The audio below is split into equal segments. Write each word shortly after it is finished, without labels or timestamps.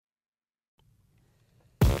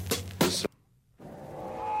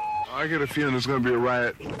I get a feeling there's going to be a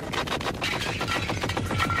riot.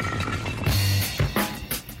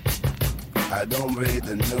 I don't read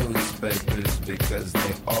the newspapers because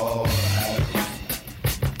they all have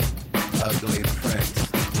ugly prints.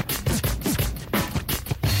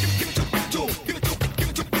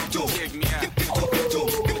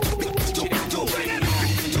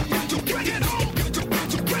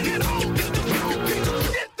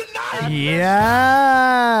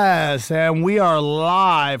 Yes, and we are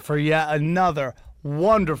live for yet another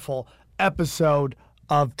wonderful episode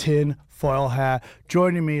of Tin Foil Hat.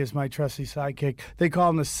 Joining me is my trusty sidekick. They call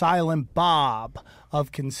him the Silent Bob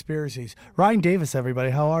of conspiracies. Ryan Davis,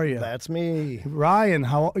 everybody. How are you? That's me. Ryan,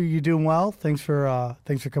 how are you doing? Well, thanks for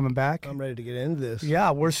coming back. I'm ready to get into this.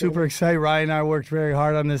 Yeah, we're super excited. Ryan and I worked very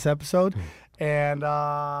hard on this episode. And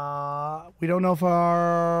we don't know if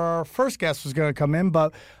our first guest was going to come in,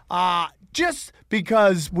 but just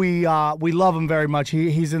because we love him very much,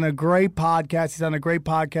 he's in a great podcast. He's on a great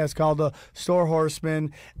podcast called The Store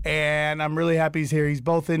Horseman, and I'm really happy he's here. He's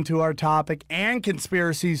both into our topic and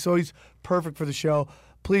conspiracy, so he's perfect for the show.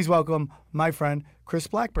 Please welcome my friend Chris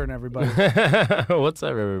Blackburn, everybody. What's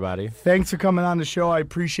up, everybody? Thanks for coming on the show. I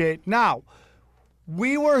appreciate it. Now,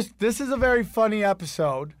 this is a very funny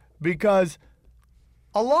episode because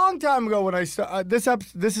a long time ago when I started, this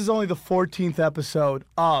is only the 14th episode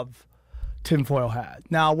of Tinfoil Hat.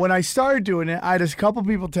 Now, when I started doing it, I had a couple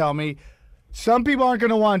people tell me, some people aren't going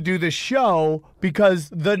to want to do this show because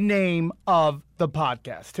the name of the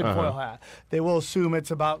podcast, Tinfoil Hat. They will assume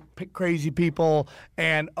it's about crazy people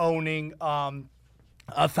and owning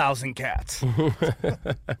 1,000 cats.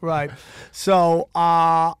 Right. So,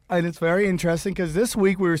 and it's very interesting because this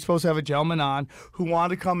week we were supposed to have a gentleman on who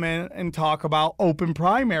wanted to come in and talk about open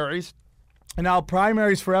primaries and how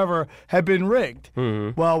primaries forever have been rigged.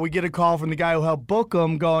 Mm-hmm. Well, we get a call from the guy who helped book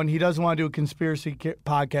him going, he doesn't want to do a conspiracy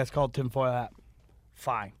podcast called Tinfoil Hat.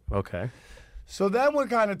 Fine. Okay. So then we're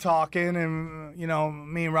kind of talking, and, you know,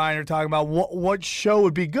 me and Ryan are talking about what show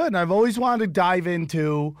would be good. And I've always wanted to dive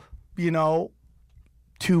into, you know,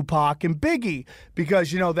 Tupac and Biggie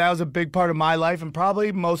because, you know, that was a big part of my life and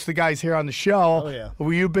probably most of the guys here on the show. Oh, yeah.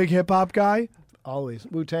 Were you a big hip-hop guy? Always.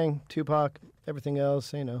 Wu-Tang, Tupac, everything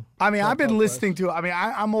else, you know. I mean, I've been listening to it. I mean,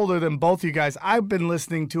 I'm older than both you guys. I've been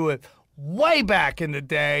listening to it way back in the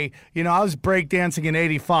day. You know, I was breakdancing in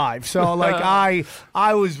 85. So, like,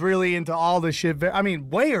 I was really into all this shit. I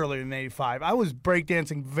mean, way earlier than 85. I was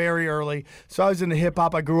breakdancing very early. So I was into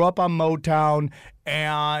hip-hop. I grew up on Motown.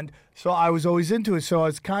 And so I was always into it. So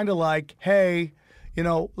it's kind of like, hey, you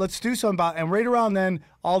know, let's do something about it. And right around then,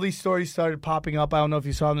 all these stories started popping up. I don't know if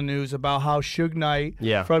you saw in the news about how Suge Knight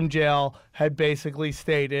from jail had basically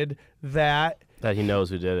stated that he knows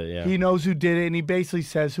who did it, yeah. He knows who did it, and he basically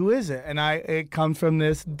says, who is it? And it comes from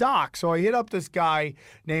this doc. So I hit up this guy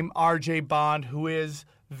named R.J. Bond, who is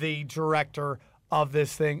the director of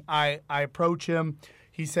this thing. I approach him.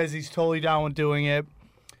 He says he's totally down with doing it.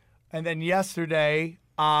 And then yesterday,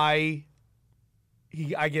 I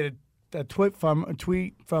get a tweet from a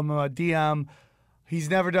DM. He's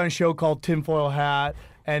never done a show called Tinfoil Hat,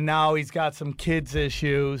 and now he's got some kids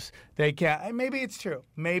issues. They can't. Maybe it's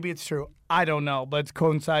true. I don't know, but it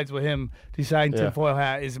coincides with him deciding Tinfoil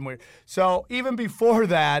Hat isn't weird. So even before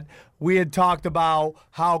that, we had talked about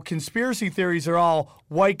how conspiracy theories are all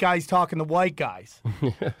white guys talking to white guys.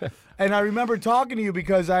 And I remember talking to you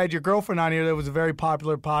because I had your girlfriend on here that was a very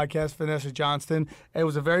popular podcast, Vanessa Johnston. It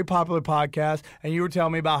was a very popular podcast, and you were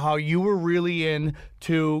telling me about how you were really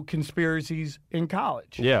into conspiracies in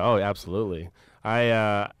college. Yeah, oh, absolutely.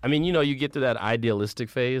 I mean, you know, you get to that idealistic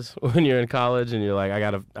phase when you're in college, and you're like, I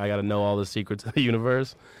gotta know all the secrets of the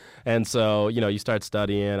universe. And so, you know, you start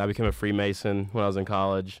studying. I became a Freemason when I was in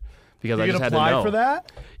college because I just had to know. You apply for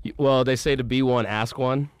that? Well, they say to be one, ask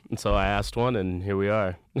one. And so I asked one, and here we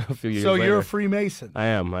are a few years later. So you're a Freemason? I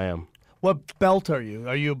am. What belt are you?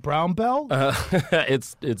 Are you a brown belt?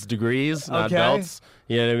 It's degrees, not belts.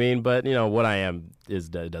 You know what I mean? But, you know, what I am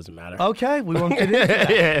it doesn't matter. Okay, we won't get into that.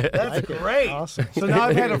 Yeah. That's great. Awesome. So now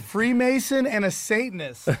I've had a Freemason and a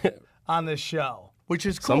Satanist on this show, which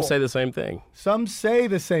is cool. Some say the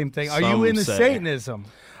same thing. Are you into Satanism?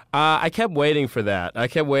 I kept waiting for that. I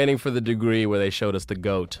kept waiting for the degree where they showed us the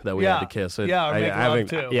goat that we had to kiss. I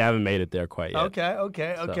haven't made it there quite yet.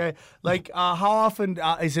 Okay. Like, how often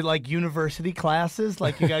is it like university classes?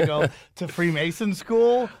 Like, you gotta go to Freemason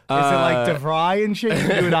school? Is it like DeVry and shit? You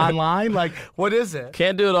can do it online? Like, what is it?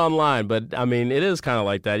 Can't do it online, but I mean, it is kind of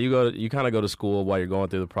like that. You kind of go to school while you're going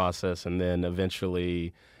through the process, and then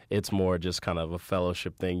eventually it's more just kind of a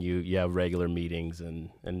fellowship thing. You have regular meetings and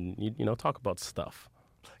you know, talk about stuff.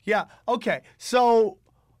 Yeah. Okay. So,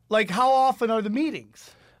 like, how often are the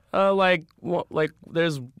meetings? Like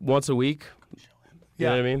there's once a week. You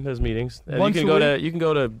know what I mean? There's meetings. And Once you a can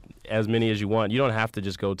go to as many as you want. You don't have to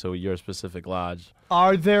just go to your specific lodge.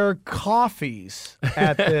 Are there coffees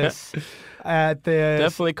at this?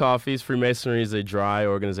 Definitely coffees. Freemasonry is a dry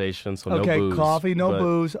organization, so no booze. Okay, coffee, no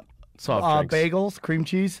booze. Soft drinks. Bagels, cream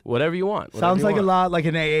cheese. Whatever you want. Sounds like a lot like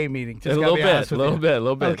an AA meeting. Just a little bit.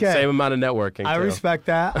 Okay. Same amount of networking. I respect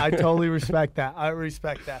that. I totally respect that.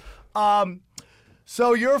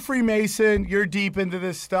 So you're a Freemason. You're deep into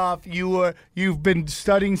this stuff. You've been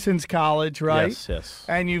studying since college, right? Yes.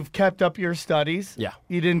 And you've kept up your studies. Yeah.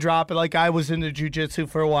 You didn't drop it. Like I was into jiu-jitsu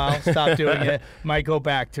for a while. Stopped doing it. Might go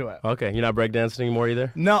back to it. Okay. You're not breakdancing anymore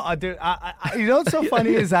either? No, dude. You know what's so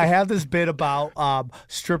funny is I have this bit about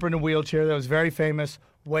stripper in a wheelchair that was very famous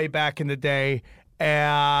way back in the day,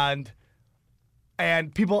 and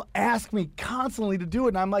people ask me constantly to do it,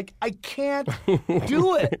 and I'm like, I can't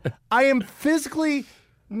do it. I am physically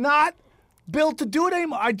not built to do it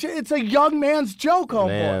anymore. It's a young man's joke,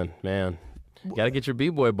 homeboy. Man. You got to get your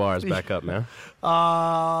B-boy bars back up, man.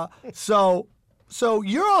 So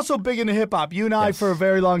you're also big into hip-hop. You and I, Yes. for a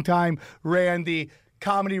very long time, ran the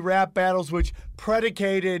comedy rap battles, which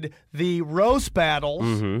predicated the roast battles.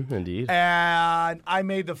 Mm-hmm, indeed. And I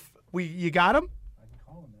made you got him?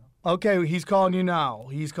 Okay, he's calling you now.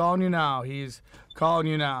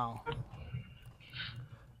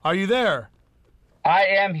 Are you there? I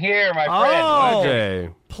am here, my friend. Oh,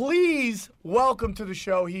 RJ. please welcome to the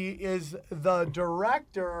show. He is the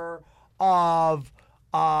director of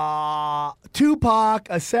Tupac,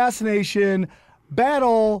 Assassination,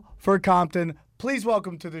 Battle for Compton. Please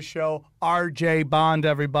welcome to the show, RJ Bond,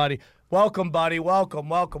 everybody. Welcome, buddy. Welcome.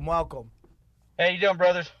 How you doing,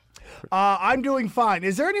 brothers? I'm doing fine.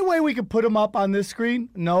 Is there any way we could put him up on this screen?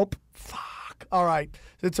 Nope. Fuck. All right.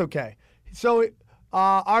 It's okay. So,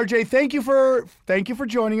 RJ, thank you for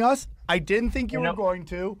joining us. I didn't think you were going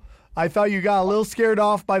to. I thought you got a little scared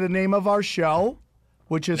off by the name of our show,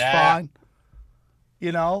 which is fine.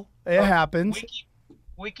 You know, it happens.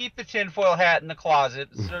 We keep the tinfoil hat in the closet.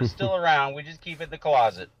 It's still around. We just keep it in the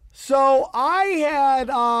closet. So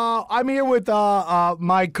I'm here with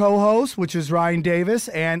my co-host, which is Ryan Davis,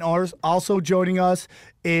 and also joining us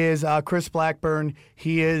is Chris Blackburn.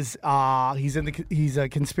 He's a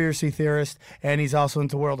conspiracy theorist, and he's also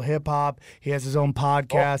into world of hip hop. He has his own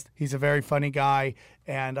podcast. Oh. He's a very funny guy,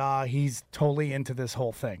 and he's totally into this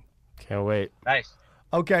whole thing. Can't wait. Nice.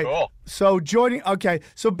 Okay. Cool. So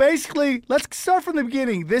So basically, let's start from the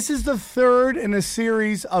beginning. This is the third in a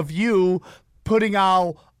series of you putting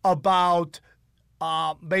out about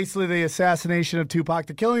basically the assassination of Tupac,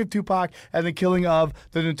 the killing of Tupac, and the killing of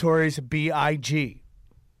the notorious B.I.G.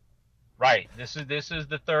 Right. This is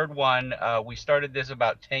the third one. We started this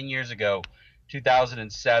about 10 years ago.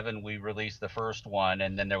 2007, we released the first one,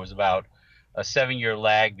 and then there was about a 7-year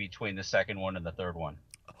lag between the second one and the third one.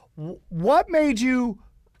 What made you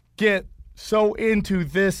get so into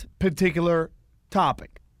this particular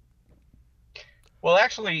topic? Well,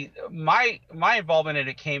 actually, my involvement in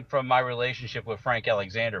it came from my relationship with Frank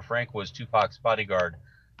Alexander. Frank was Tupac's bodyguard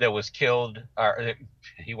that was killed.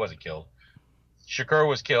 He wasn't killed. Shakur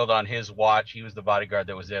was killed on his watch. He was the bodyguard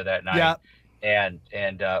that was there that night. Yeah.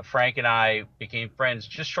 And Frank and I became friends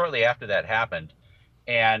just shortly after that happened,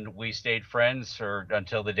 and we stayed friends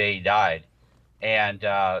until the day he died. And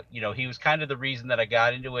he was kind of the reason that I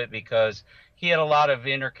got into it, because he had a lot of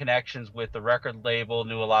interconnections with the record label,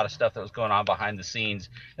 knew a lot of stuff that was going on behind the scenes,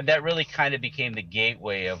 and that really kind of became the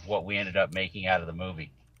gateway of what we ended up making out of the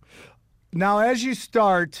movie. Now, as you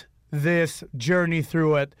start this journey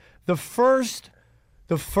through it, the first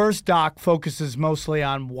doc focuses mostly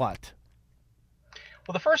on what?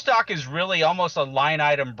 Well, the first doc is really almost a line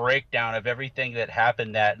item breakdown of everything that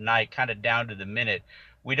happened that night, kind of down to the minute.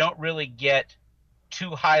 We don't really get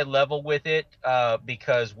too high level with it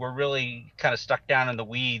because we're really kind of stuck down in the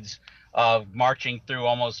weeds of marching through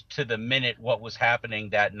almost to the minute what was happening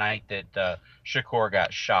that night that Shakur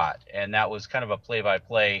got shot. And that was kind of a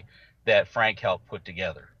play-by-play that Frank helped put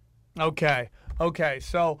together. Okay.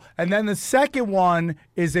 So, and then the second one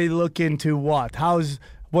is a look into what?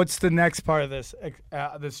 What's the next part of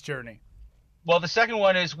this journey? Well, the second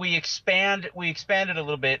one is we expanded a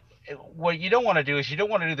little bit. What you don't want to do is you don't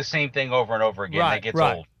want to do the same thing over and over again. That gets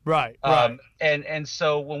old. Right. And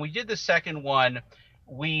so when we did the second one,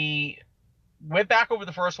 we went back over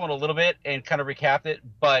the first one a little bit and kind of recapped it.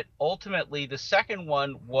 But ultimately, the second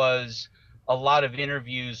one was a lot of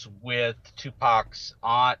interviews with Tupac's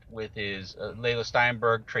aunt, with his Layla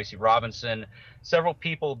Steinberg, Tracy Robinson, several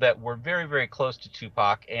people that were very, very close to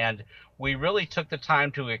Tupac. And we really took the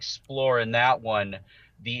time to explore in that one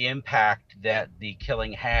the impact that the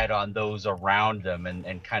killing had on those around them,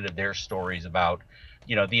 and kind of their stories about,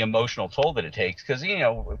 the emotional toll that it takes. Because,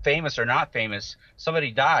 famous or not famous,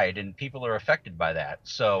 somebody died and people are affected by that.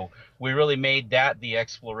 So we really made that the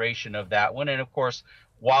exploration of that one. And of course,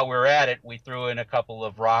 while we're at it, we threw in a couple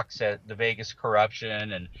of rocks at the Vegas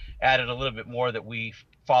corruption and added a little bit more that we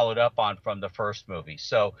followed up on from the first movie.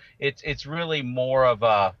 So it's really more of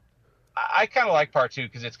a, I kind of like part two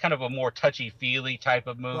because it's kind of a more touchy-feely type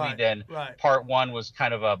of movie than part one was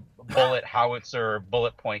kind of a bullet howitzer,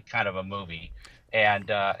 bullet point kind of a movie.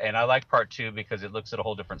 And I like part two because it looks at a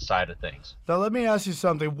whole different side of things. Now let me ask you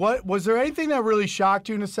something. What was there anything that really shocked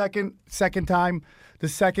you in the second time, the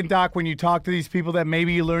second doc, when you talked to these people that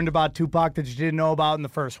maybe you learned about Tupac that you didn't know about in the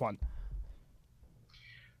first one?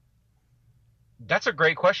 That's a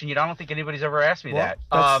great question. I don't think anybody's ever asked me that.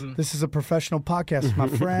 This is a professional podcast, my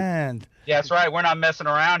friend. Yeah, that's right. We're not messing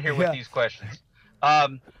around here with these questions.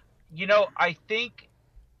 I think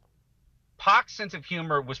Pac's sense of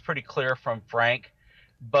humor was pretty clear from Frank,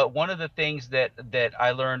 but one of the things that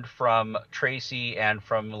I learned from Tracy and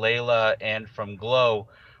from Layla and from Glow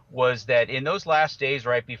was that in those last days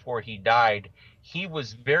right before he died, he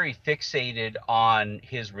was very fixated on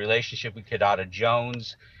his relationship with Kidada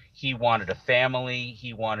Jones. He wanted a family.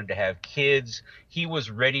 He wanted to have kids. He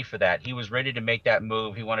was ready for that. He was ready to make that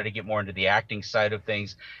move. He wanted to get more into the acting side of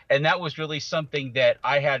things. And that was really something that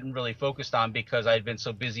I hadn't really focused on because I'd been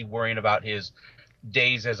so busy worrying about his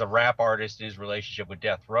days as a rap artist and his relationship with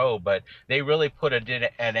Deathrow. But they really put an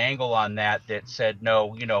angle on that said,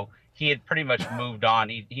 no, he had pretty much moved on.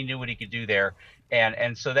 He knew what he could do there.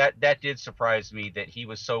 And so that did surprise me that he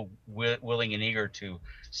was so willing and eager to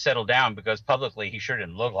settle down, because publicly he sure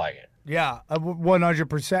didn't look like it. Yeah,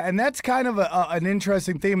 100%. And that's kind of an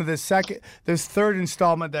interesting theme of this third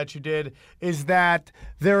installment that you did, is that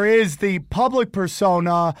there is the public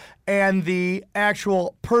persona and the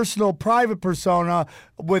actual personal private persona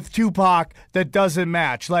with Tupac that doesn't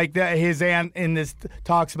match. Like his aunt in this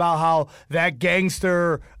talks about how that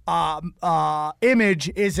gangster image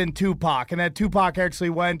isn't Tupac, and that Tupac actually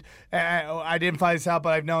went, I didn't find this out,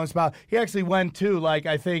 but I've known this about, he actually went to,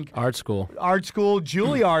 I think, art school,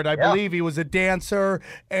 Juilliard, I believe. He was a dancer,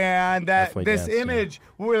 and that definitely this image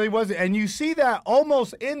really wasn't. And you see that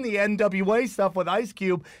almost in the NWA stuff with Ice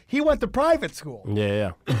Cube. He went to private school.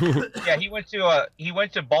 Yeah. Yeah, he went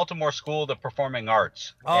to Baltimore School of Performing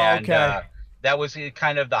Arts. Oh, and, okay. That was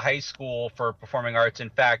kind of the high school for performing arts.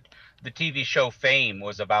 In fact, the TV show Fame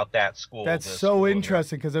was about that school. That's so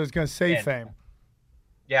interesting, because I was going to say Fame.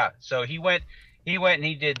 Yeah, so he went and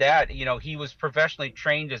he did that. He was professionally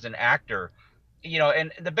trained as an actor.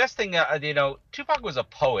 And the best thing, Tupac was a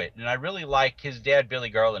poet, and I really like his dad, Billy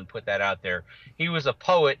Garland, put that out there. He was a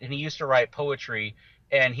poet, and he used to write poetry,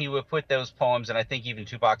 and he would put those poems, and I think even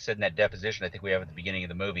Tupac said in that deposition, I think we have at the beginning of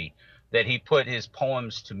the movie, that he put his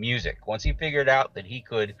poems to music. Once he figured out that he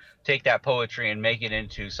could take that poetry and make it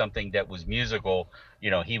into something that was musical,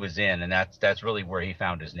 he was in, and that's really where he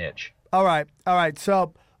found his niche. All right.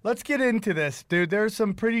 So let's get into this, dude. There's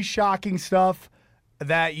some pretty shocking stuff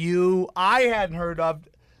that I hadn't heard of,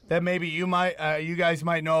 that maybe you guys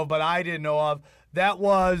might know of, but I didn't know of. That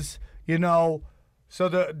was, so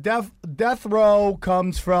the death row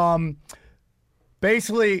comes from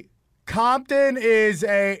basically Compton is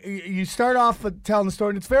you start off with telling the story,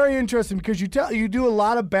 and it's very interesting because you do a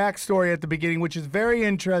lot of backstory at the beginning, which is very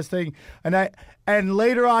interesting, and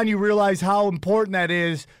later on you realize how important that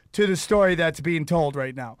is to the story that's being told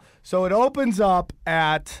right now. So it opens up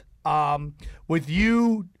at with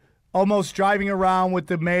you almost driving around with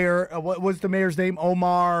the mayor. What was the mayor's name?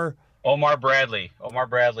 Omar Bradley,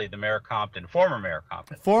 the mayor of Compton, former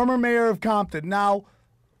mayor of Compton. Now,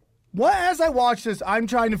 as I watch this, I'm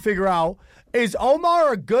trying to figure out, is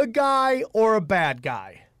Omar a good guy or a bad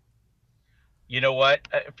guy? You know what?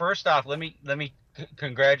 First off, let me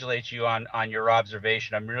congratulate you on your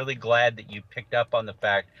observation. I'm really glad that you picked up on the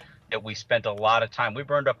fact that we spent a lot of time. We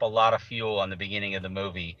burned up a lot of fuel on the beginning of the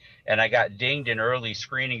movie, and I got dinged in early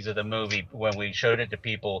screenings of the movie when we showed it to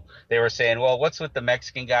people. They were saying, well, what's with the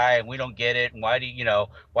Mexican guy, and we don't get it, and why do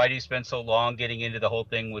you spend so long getting into the whole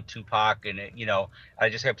thing with Tupac? And I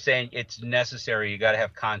just kept saying, it's necessary. You got to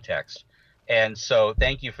have context. And so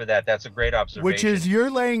thank you for that. That's a great observation. Which is, you're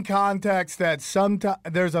laying context that sometimes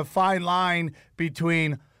there's a fine line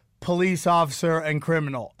between police officer and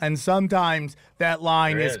criminal, and sometimes that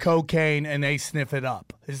line is cocaine and they sniff it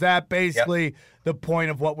up. Is that basically the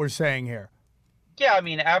point of what we're saying here? Yeah, I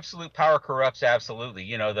mean, absolute power corrupts absolutely.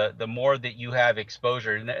 The more that you have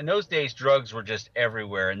exposure, and in those days, drugs were just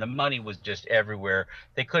everywhere, and the money was just everywhere.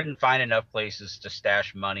 They couldn't find enough places to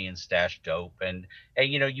stash money and stash dope, and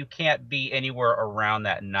you can't be anywhere around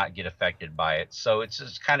that and not get affected by it. So it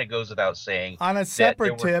just kind of goes without saying On a that there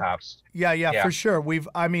separate were tip, cops. yeah, Yeah, for sure.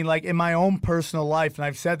 I mean, like in my own personal life, and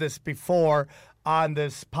I've said this before on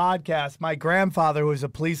this podcast, my grandfather, who was a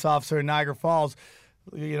police officer in Niagara Falls,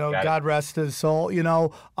 got it. God rest his soul,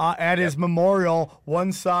 at his memorial,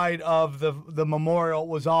 one side of the memorial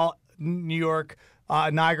was all New York,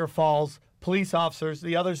 Niagara Falls police officers.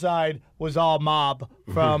 The other side was all mob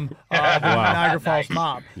from the Niagara Falls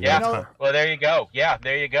mob. Yeah. Well, there you go. Yeah,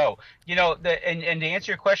 there you go. And to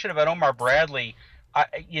answer your question about Omar Bradley,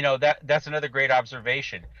 that's another great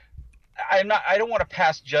observation. I don't want to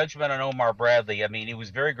pass judgment on Omar Bradley. I mean, he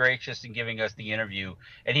was very gracious in giving us the interview,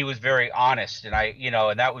 and he was very honest. And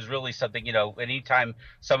and that was really something, anytime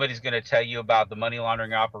somebody's going to tell you about the money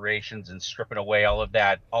laundering operations and stripping away all of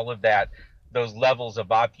that, those levels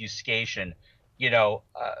of obfuscation, I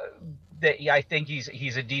think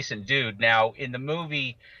he's a decent dude. Now, in the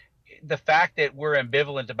movie, the fact that we're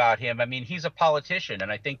ambivalent about him, I mean, he's a politician,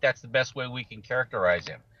 and I think that's the best way we can characterize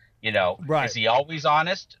him. Right. Is he always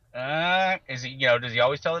honest? Is he, does he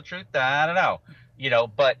always tell the truth? I don't know.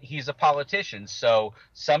 But he's a politician. So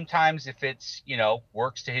sometimes if it's,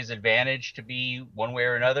 works to his advantage to be one way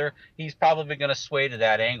or another, he's probably going to sway to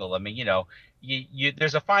that angle. I mean,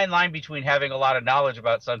 there's a fine line between having a lot of knowledge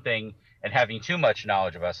about something and having too much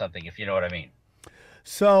knowledge about something, if you know what I mean.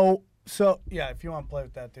 So yeah, if you want to play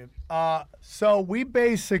with that, dude. So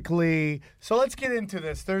let's get into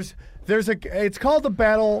this. It's called the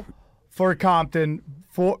Battle for Compton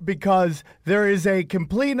because there is a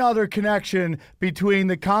complete and utter connection between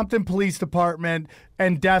the Compton Police Department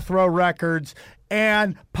and Deathrow Records,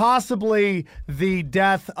 and possibly the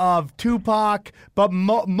death of Tupac, but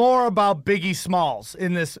more about Biggie Smalls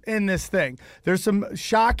in this thing. There's some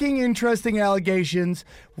shocking, interesting allegations.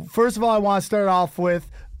 First of all, I want to start off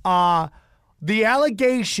with the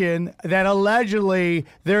allegation that allegedly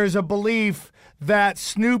there is a belief that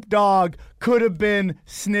Snoop Dogg could have been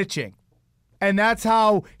snitching. And that's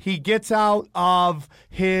how he gets out of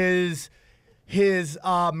his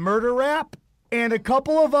murder rap and a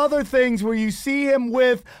couple of other things where you see him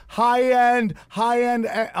with high-end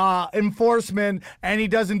enforcement and he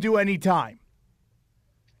doesn't do any time.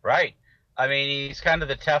 Right. I mean, he's kind of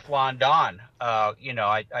the Teflon Don.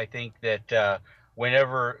 I think that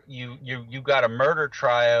whenever you got a murder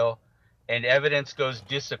trial and evidence goes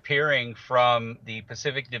disappearing from the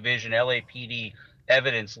Pacific Division LAPD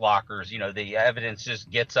evidence lockers, the evidence just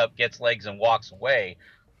gets up, gets legs, and walks away.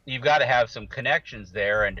 You've got to have some connections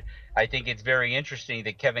there, and I think it's very interesting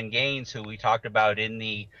that Kevin Gaines, who we talked about in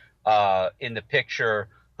the picture,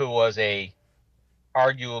 who was a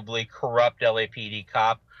arguably corrupt LAPD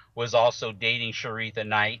cop, was also dating Sharitha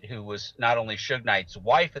Knight, who was not only Suge Knight's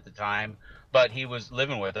wife at the time, but he was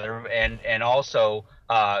living with her, and also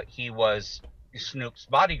he was Snoop's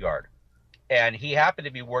bodyguard. And he happened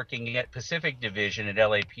to be working at Pacific Division at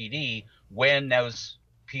LAPD when those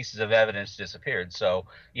pieces of evidence disappeared. So,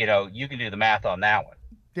 you can do the math on that one.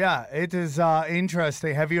 Yeah, it is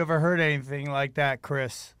interesting. Have you ever heard anything like that,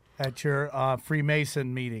 Chris, at your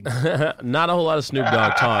Freemason meetings? Not a whole lot of Snoop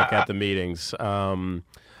Dogg talk at the meetings. I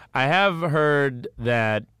have heard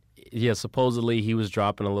that, supposedly he was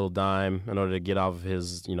dropping a little dime in order to get off of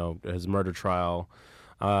his, his murder trial.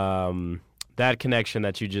 That connection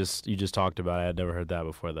that you just talked about, I had never heard that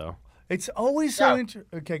before, though. It's always so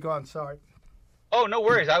interesting. Okay, go on. Sorry. Oh, no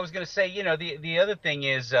worries. I was going to say, the other thing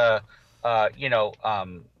is,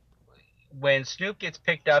 when Snoop gets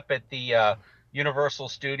picked up at the Universal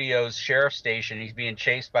Studios sheriff's station, he's being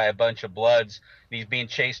chased by a bunch of Bloods. He's being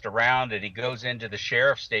chased around, and he goes into the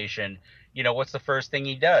sheriff's station. What's the first thing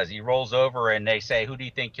he does? He rolls over, and they say, "Who do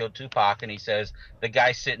you think killed Tupac?" And he says, "The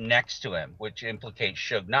guy sitting next to him," which implicates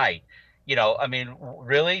Suge Knight. I mean,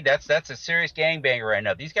 really, that's a serious gangbanger right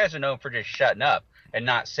now. These guys are known for just shutting up and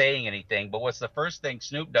not saying anything. But what's the first thing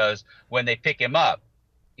Snoop does when they pick him up?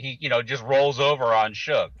 He, just rolls over on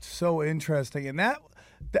Suge. So interesting. And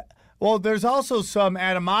well, there's also some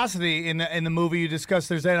animosity in the movie you discussed.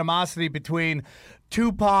 There's animosity between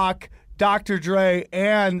Tupac, Dr. Dre,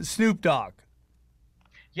 and Snoop Dogg.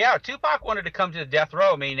 Yeah, Tupac wanted to come to death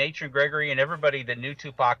row. I mean, Adrian Gregory and everybody that knew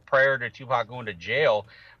Tupac prior to Tupac going to jail,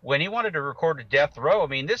 when he wanted to record a death row, I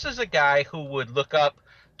mean, this is a guy who would look up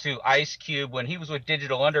to Ice Cube when he was with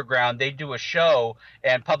Digital Underground. They'd do a show,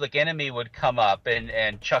 and Public Enemy would come up,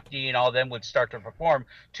 and Chuck D and all them would start to perform.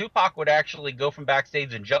 Tupac would actually go from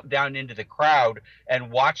backstage and jump down into the crowd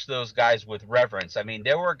and watch those guys with reverence. I mean,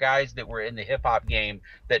 there were guys that were in the hip hop game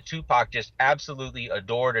that Tupac just absolutely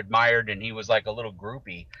adored, admired, and he was like a little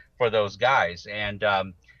groupie for those guys. And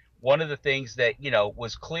one of the things that,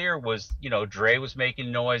 was clear was, Dre was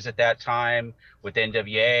making noise at that time with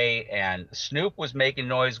NWA, and Snoop was making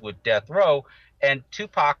noise with Death Row, and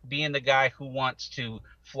Tupac, being the guy who wants to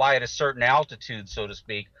fly at a certain altitude, so to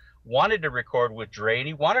speak, wanted to record with Dre, and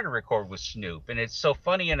he wanted to record with Snoop. And it's so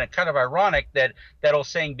funny and kind of ironic that old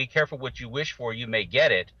saying, be careful what you wish for, you may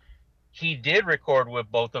get it. He did record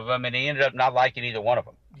with both of them, and he ended up not liking either one of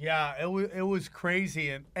them. Yeah, it was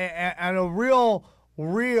crazy, and a real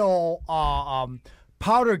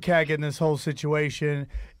powder keg in this whole situation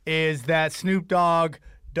is that Snoop Dogg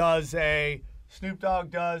does a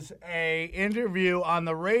interview on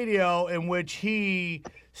the radio in which he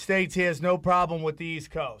states he has no problem with the East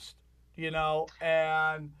Coast,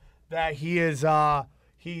 and that he is that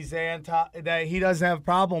he doesn't have a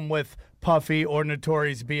problem with Puffy or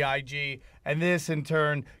Notorious B.I.G., and this in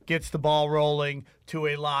turn gets the ball rolling to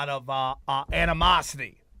a lot of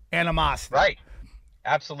animosity. Right.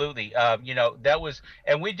 Absolutely. That was,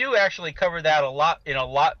 and we do actually cover that in a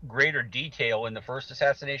lot greater detail in the first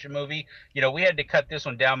Assassination movie. We had to cut this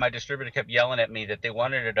one down. My distributor kept yelling at me that they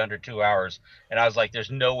wanted it under 2 hours. And I was like, there's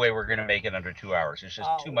no way we're going to make it under 2 hours. It's just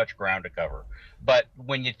too much ground to cover. But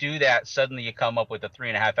when you do that, suddenly you come up with a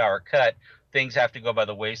 3.5 hour cut. Things have to go by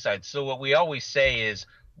the wayside. So what we always say is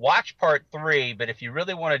watch part 3, but if you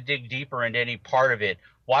really want to dig deeper into any part of it,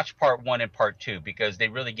 watch part 1 and part 2, because they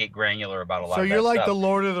really get granular about a lot of that stuff. So you're like the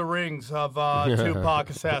Lord of the Rings of Tupac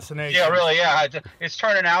Assassination. Yeah, really, yeah. It's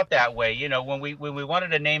turning out that way. When we wanted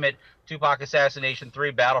to name it Tupac Assassination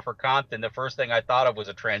 3 Battle for Compton, the first thing I thought of was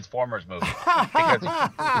a Transformers movie.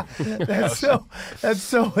 That's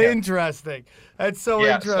so interesting. That's so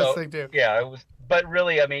interesting, too. Yeah, it was. But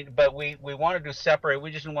really, we wanted to separate.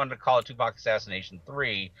 We just didn't want to call it Tupac Assassination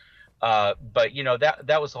 3. But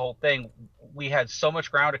that was the whole thing. We had so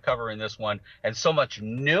much ground to cover in this one, and so much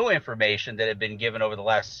new information that had been given over the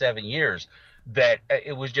last 7 years, that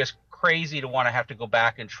it was just crazy to want to have to go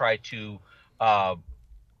back and try to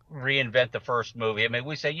reinvent the first movie.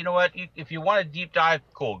 We say, you know what, if you want a deep dive,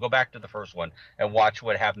 cool, go back to the first one and watch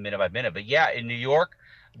what happened minute by minute. But yeah, in New York,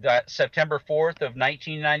 that September 4th of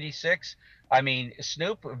 1996.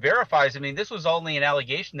 Snoop verifies, this was only an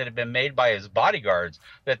allegation that had been made by his bodyguards,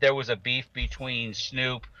 that there was a beef between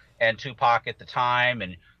Snoop and Tupac at the time,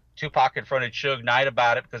 and Tupac confronted Suge Knight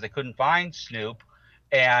about it because they couldn't find Snoop.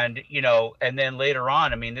 And, and then later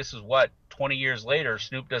on, this is 20 years later,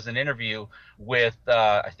 Snoop does an interview with,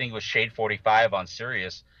 I think it was Shade 45 on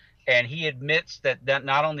Sirius, and he admits that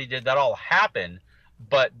not only did that all happen,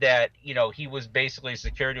 but that, he was basically,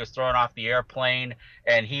 security was thrown off the airplane,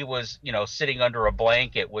 and he was, sitting under a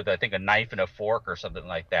blanket with, I think, a knife and a fork or something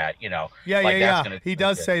like that, Yeah. He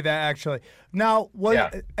does say that, actually. Now,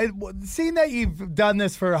 seeing that you've done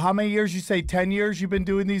this for how many years? You say 10 years you've been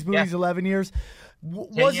doing these movies, 11 years?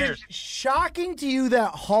 Was it shocking to you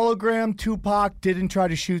that hologram Tupac didn't try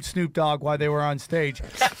to shoot Snoop Dogg while they were on stage?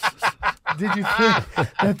 Did you think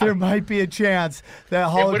that there might be a chance that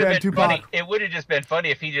hologram Tupac? It would have just been funny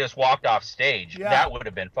if he just walked off stage. Yeah. That would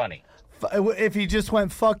have been funny. If he just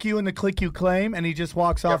went, fuck you and the click you claim, and he just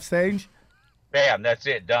walks off stage? Bam, that's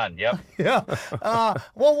it, done, yep. Yeah.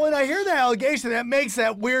 Well, when I hear the allegation, that makes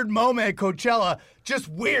that weird moment at Coachella just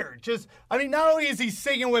weird. Not only is he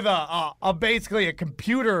singing with a basically a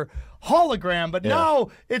computer hologram, but no,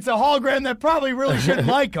 it's a hologram that probably really shouldn't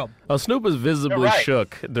like him. Oh, Snoop was visibly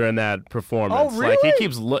shook during that performance. Oh, really? Like, he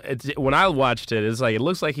keeps when I watched it, it's like it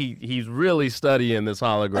looks like he's really studying this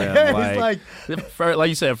hologram. like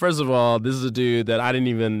you said, first of all, this is a dude that wasn't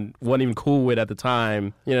even cool with at the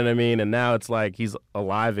time. You know what I mean? And now it's like he's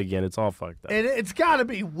alive again. It's all fucked up. It's got to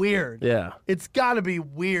be weird. Yeah, it's got to be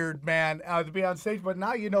weird, man, to be on stage. But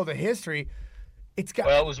now you know the history.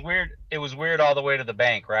 Well, it was weird. It was weird all the way to the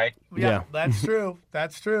bank, right? Yeah. That's true.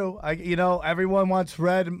 That's true. Everyone wants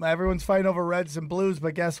red. Everyone's fighting over reds and blues,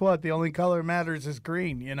 but guess what? The only color that matters is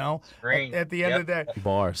green. Green. At the end of the day.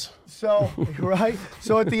 Bars. So right.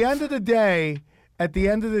 So at the end of the day,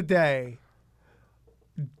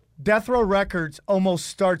 Deathrow Records almost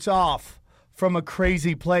starts off from a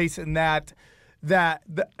crazy place in that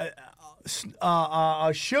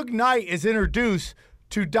Suge Knight is introduced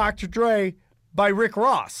to Dr. Dre by Rick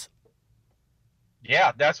Ross.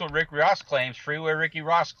 Yeah, that's what Rick Ross claims. Freeway Ricky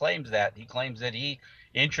Ross claims that. He claims that he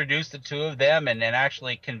introduced the two of them and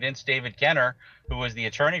actually convinced David Kenner, who was the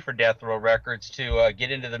attorney for Deathrow Records, to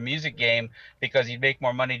get into the music game because he'd make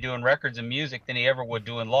more money doing records and music than he ever would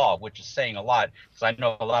doing law, which is saying a lot because I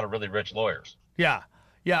know a lot of really rich lawyers. Yeah.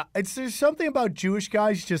 Yeah, there's something about Jewish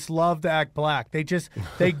guys just love to act black. They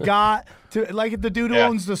got to, like the dude who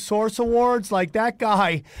owns the Source Awards, like that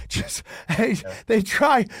guy just they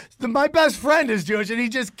try. My best friend is Jewish and he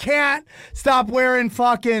just can't stop wearing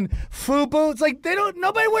fucking FUBU. It's like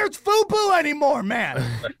nobody wears FUBU anymore, man.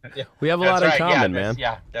 We have a lot in common, man.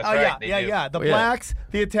 Yeah, that's right. Yeah. The blacks,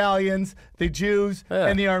 the Italians, the Jews,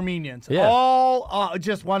 and the Armenians all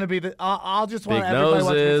just want to be the. I'll just want big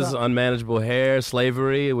everybody noses, unmanageable hair,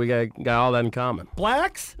 slavery. We got all that in common.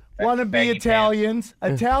 Blacks want to be Italians.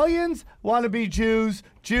 Italians want to be Jews.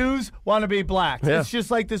 Jews want to be blacks. Yeah. It's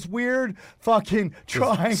just like this weird fucking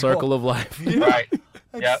triangle. Circle of life. Right.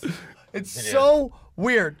 Yep. It's so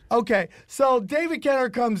weird. Okay, so David Kenner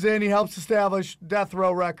comes in. He helps establish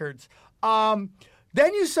Deathrow Records.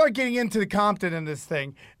 Then you start getting into the Compton in this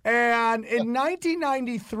thing. And in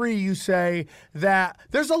 1993, you say that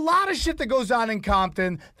there's a lot of shit that goes on in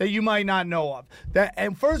Compton that you might not know of.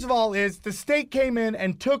 And first of all is the state came in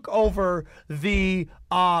and took over the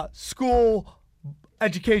school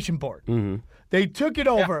education board. Mm-hmm. They took it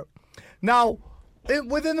over. Yeah. Now,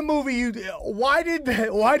 within the movie, why did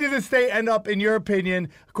the state end up, in your opinion,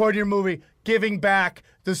 according to your movie, giving back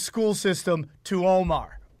the school system to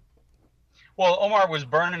Omar? Well, Omar was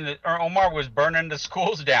burning the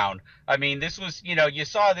schools down. I mean, this was, you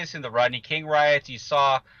saw this in the Rodney King riots. You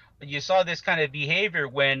saw this kind of behavior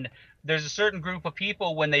when there's a certain group of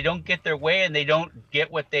people, when they don't get their way and they don't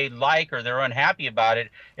get what they like or they're unhappy about it,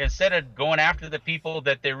 instead of going after the people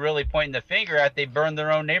that they're really pointing the finger at, they burn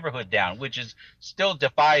their own neighborhood down, which is still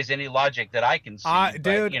defies any logic that I can see.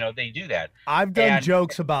 Dude, but, they do that. I've done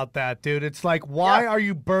jokes about that, dude. It's like, why are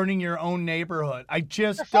you burning your own neighborhood? I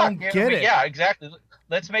just don't get it. Yeah, exactly.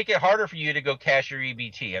 Let's make it harder for you to go cash your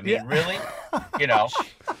EBT. I mean, really?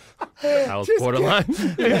 That was borderline.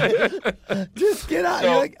 Just get out.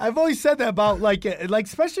 So, I've always said that about like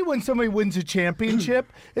especially when somebody wins a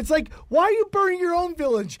championship. It's like, why are you burning your own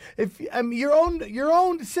village? If your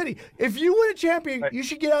own city. If you win a champion, you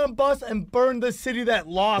should get on a bus and burn the city that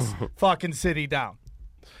lost fucking city down.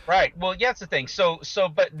 Right. Well, yeah, that's the thing. So,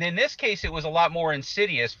 but in this case, it was a lot more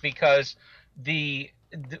insidious because the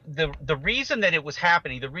reason that it was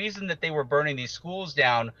happening, the reason that they were burning these schools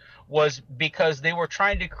down was because they were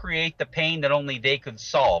trying to create the pain that only they could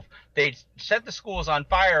solve. They set the schools on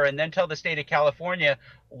fire and then tell the state of California,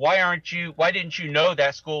 why didn't you know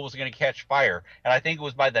that school was going to catch fire? And I think it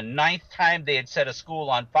was by the 9th time they had set a school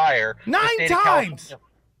on fire. 9 times?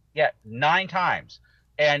 Yeah, 9 times.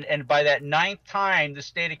 And by that 9th time, the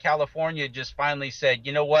state of California just finally said,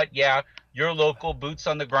 you know what? Yeah, you're local, boots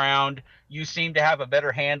on the ground. You seem to have a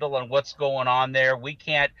better handle on what's going on there. We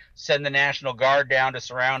can't send the National Guard down to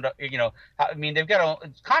surround, I mean, they've got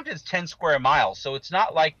Compton's 10 square miles. So it's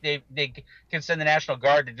not like they can send the National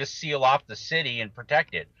Guard to just seal off the city and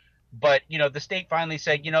protect it. But, the state finally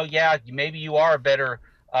said, yeah, maybe you are a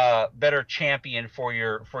better champion for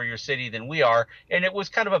your city than we are. And it was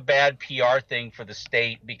kind of a bad PR thing for the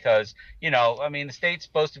state because, the state's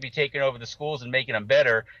supposed to be taking over the schools and making them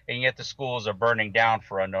better, and yet the schools are burning down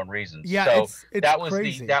for unknown reasons. Yeah, so it's that was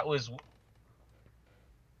crazy.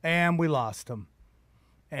 And we lost him.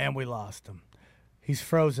 He's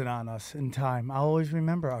frozen on us in time. I'll always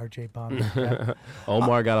remember RJ Bond.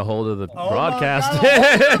 Omar got a hold of the broadcast.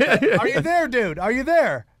 Are you there, dude? Are you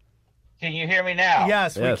there? Can you hear me now?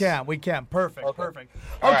 Yes, we can. Perfect, okay. Perfect.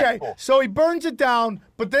 All okay, right, cool. So he burns it down,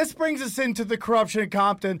 but this brings us into the corruption in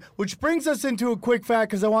Compton, which brings us into a quick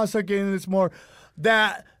fact, because I want to start getting into this more,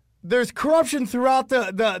 that there's corruption throughout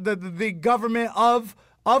the government of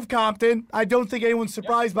Compton. I don't think anyone's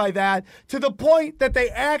surprised by that, to the point that they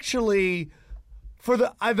actually, for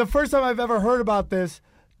the first time I've ever heard about this,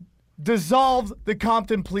 dissolved the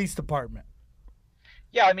Compton Police Department.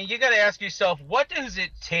 Yeah, I mean, you got to ask yourself, what does it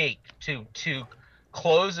take to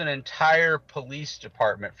close an entire police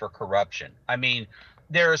department for corruption? I mean,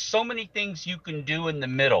 there are so many things you can do in the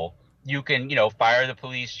middle. You can, fire the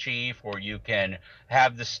police chief, or you can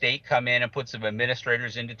have the state come in and put some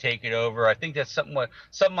administrators in to take it over. I think that's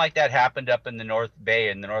something like that happened up in the North Bay,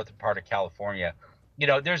 in the northern part of California.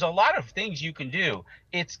 There's a lot of things you can do.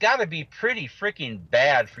 It's got to be pretty freaking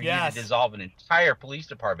bad for you to dissolve an entire police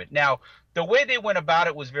department. Now, the way they went about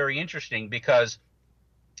it was very interesting because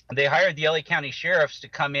they hired the LA County sheriffs to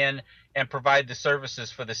come in and provide the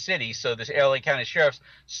services for the city. So the LA County sheriffs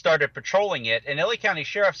started patrolling it, and LA County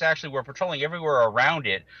sheriffs actually were patrolling everywhere around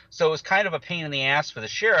it. So it was kind of a pain in the ass for the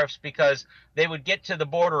sheriffs because they would get to the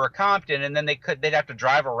border of Compton, and then they'd have to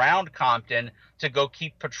drive around Compton to go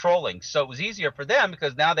keep patrolling. So it was easier for them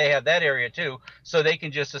because now they have that area too, so they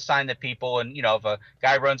can just assign the people. And if a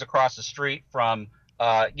guy runs across the street from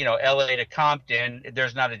LA to Compton,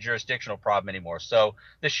 there's not a jurisdictional problem anymore. So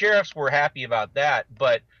the sheriffs were happy about that.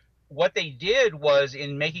 But what they did was,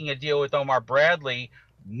 in making a deal with Omar Bradley,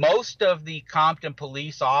 most of the Compton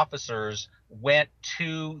police officers went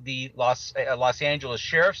to the Los Angeles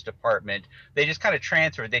Sheriff's Department. They just kind of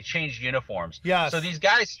transferred. They changed uniforms. Yes. So these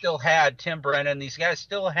guys still had Tim Brennan. These guys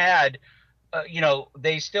still had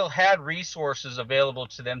they still had resources available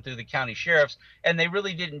to them through the county sheriffs, and they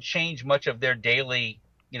really didn't change much of their daily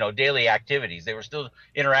activities. They were still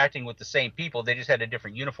interacting with the same people. They just had a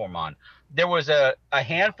different uniform on. There was a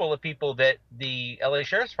handful of people that the LA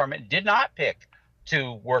Sheriff's Department did not pick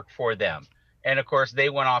to work for them. And of course, they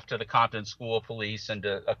went off to the Compton School of Police and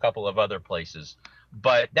to a couple of other places.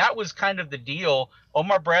 But that was kind of the deal.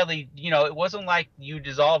 Omar Bradley, it wasn't like you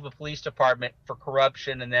dissolve a police department for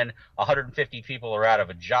corruption and then 150 people are out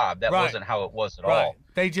of a job. That wasn't how it was at all.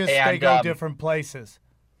 They go different places.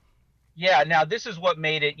 Yeah, now this is what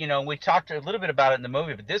made it, and we talked a little bit about it in the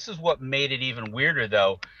movie, but this is what made it even weirder,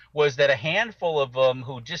 though, was that a handful of them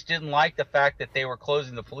who just didn't like the fact that they were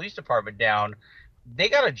closing the police department down, they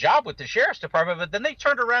got a job with the sheriff's department, but then they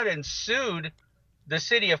turned around and sued the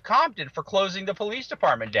city of Compton for closing the police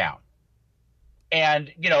department down.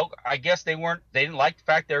 And, I guess they didn't like the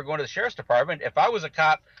fact they were going to the sheriff's department. If I was a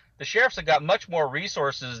cop, the sheriffs have got much more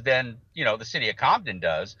resources than, the city of Compton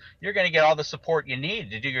does. You're going to get all the support you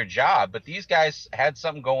need to do your job. But these guys had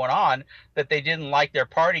something going on that they didn't like their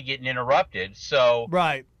party getting interrupted. So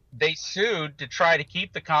they sued to try to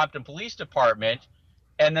keep the Compton Police Department,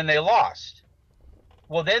 and then they lost.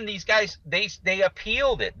 Well, then these guys, they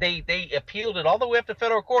appealed it. They appealed it all the way up to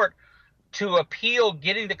federal court to appeal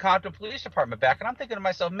getting the Compton Police Department back. And I'm thinking to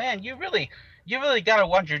myself, man, you really got to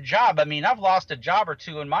want your job. I mean, I've lost a job or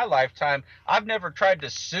two in my lifetime. I've never tried to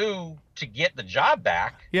sue to get the job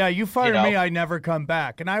back. Yeah, you fired me, I never come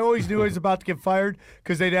back. And I always knew I was about to get fired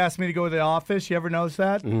because they'd ask me to go to the office. You ever notice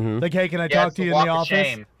that? Mm-hmm. Like, hey, can I talk to you in the office?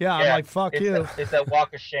 Shame. Yeah, I'm like, fuck you. It's that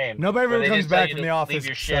walk of shame. Nobody ever comes back from the office. Leave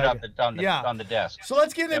your shit on the desk. So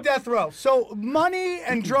let's get into Death Row. So money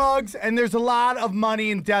and drugs, and there's a lot of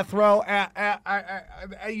money in Death Row.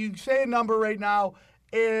 You say a number right now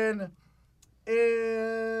in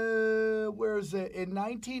where is it? In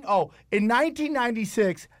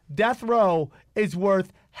 1996, Death Row is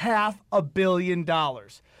worth $500 million.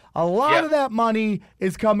 A lot of that money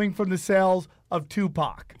is coming from the sales of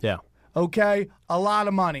Tupac. Yeah. Okay? A lot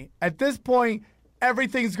of money. At this point,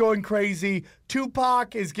 everything's going crazy.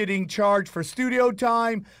 Tupac is getting charged for studio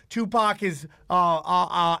time. Tupac is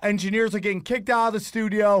engineers are getting kicked out of the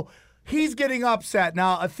studio. He's getting upset.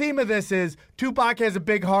 Now, a theme of this is Tupac has a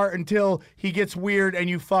big heart until he gets weird and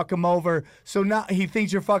you fuck him over. So now he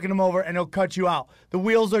thinks you're fucking him over and he'll cut you out. The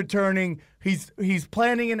wheels are turning. He's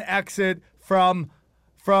planning an exit from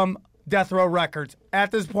Deathrow Records. At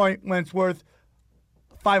this point, when it's worth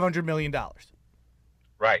 $500 million.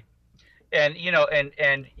 Right. And,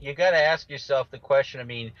 and you got to ask yourself the question, I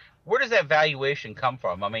mean, where does that valuation come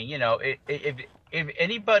from? I mean, if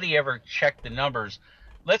anybody ever checked the numbers,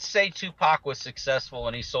 let's say Tupac was successful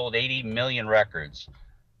and he sold 80 million records.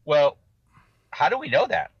 Well, how do we know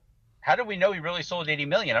that? How do we know he really sold 80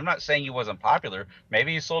 million? I'm not saying he wasn't popular.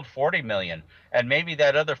 Maybe he sold 40 million. And maybe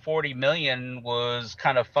that other 40 million was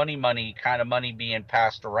kind of funny money, kind of money being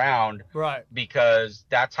passed around. Right. Because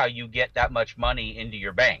that's how you get that much money into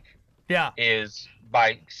your bank. Yeah. Is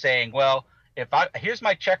by saying, well, here's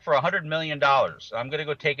my check for $100 million. I'm going to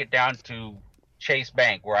go take it down to Chase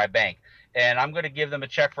Bank where I bank. And I'm going to give them a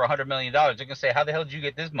check for $100 million. They're going to say, how the hell did you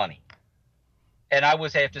get this money? And I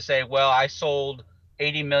would have to say, well, I sold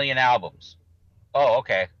 80 million albums. Oh,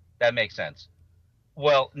 okay. That makes sense.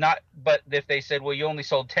 Well, but if they said, well, you only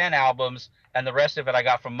sold 10 albums and the rest of it I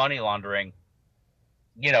got from money laundering,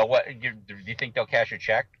 what, do you think they'll cash your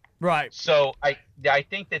check? Right. So I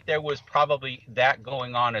think that there was probably that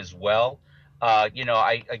going on as well.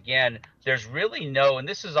 There's really and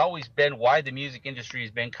this has always been why the music industry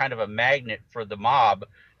has been kind of a magnet for the mob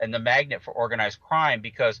and the magnet for organized crime,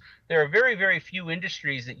 because there are very, very few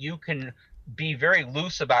industries that you can be very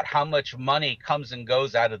loose about how much money comes and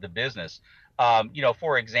goes out of the business.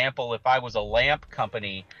 For example, if I was a lamp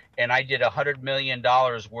company and I did $100 million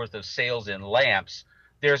worth of sales in lamps,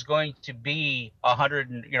 there's going to be or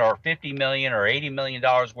 $50 million or $80 million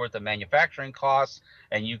worth of manufacturing costs,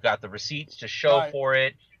 and you've got the receipts to show for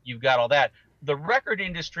it. You've got all that. The record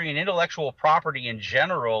industry and intellectual property in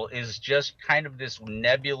general is just kind of this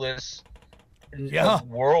nebulous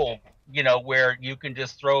world, where you can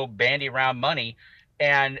just throw bandy around money,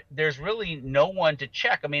 and there's really no one to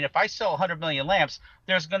check. I mean, if I sell 100 million lamps,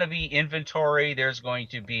 there's going to be inventory. There's going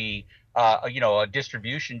to be, a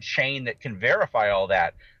distribution chain that can verify all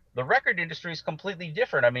that. The record industry is completely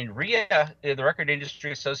different. I mean, RIA, the Record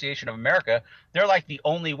Industry Association of America, they're like the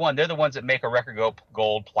only one. They're the ones that make a record go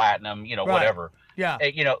gold, platinum, whatever. Yeah.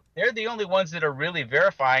 They're the only ones that are really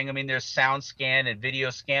verifying. I mean, there's sound scan and video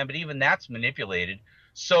scan, but even that's manipulated.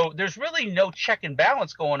 So there's really no check and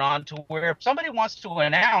balance going on, to where if somebody wants to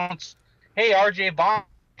announce, hey, RJ Bond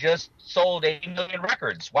just sold 80 million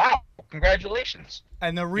records. Wow, congratulations.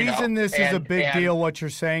 And the reason this is a big deal, what you're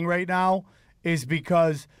saying right now, is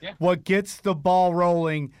because what gets the ball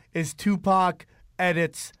rolling is Tupac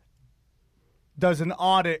does an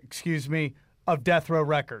audit, of Deathrow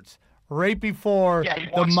Records right before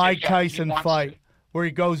the Mike Tyson fight, where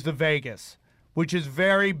he goes to Vegas, which is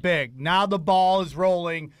very big. Now the ball is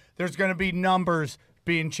rolling. There's going to be numbers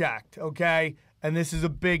being checked, okay? And this is a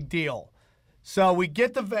big deal. So we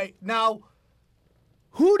get the now.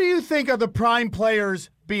 Who do you think are the prime players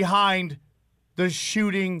behind the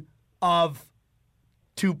shooting of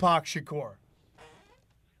Tupac Shakur?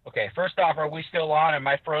 Okay, first off, are we still on? Am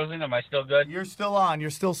I frozen? Am I still good? You're still on. You're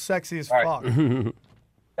still sexy as fuck.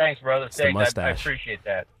 Thanks, brother. Thanks. I appreciate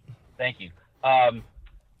that. Thank you.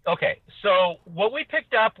 Okay, so what we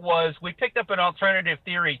picked up an alternative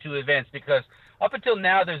theory to events, because up until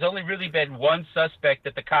now, there's only really been one suspect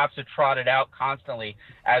that the cops have trotted out constantly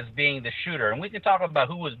as being the shooter. And we can talk about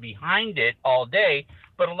who was behind it all day,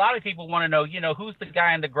 but a lot of people want to know, who's the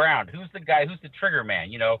guy on the ground? Who's the guy? Who's the trigger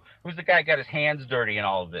man? Who's the guy who got his hands dirty in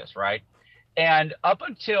all of this, right? And up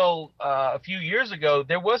until a few years ago,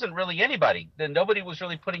 there wasn't really anybody. Nobody was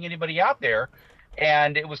really putting anybody out there.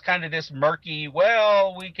 And it was kind of this murky,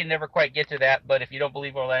 well, we can never quite get to that, but if you don't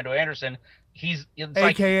believe Orlando Anderson, he's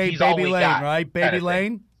AKA Baby Lane, right? Baby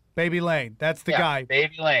Lane? Baby Lane. That's the guy.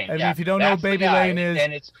 Baby Lane. And if you don't know who Baby Lane is,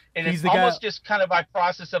 it's almost just kind of by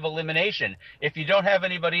process of elimination. If you don't have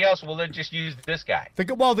anybody else, well, then just use this guy. The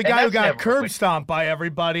guy who got curb stomped by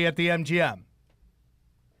everybody at the MGM.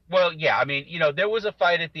 Well, yeah, I mean, there was a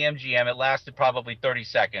fight at the MGM. It lasted probably 30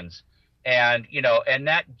 seconds. And, and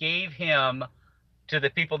that gave him, to the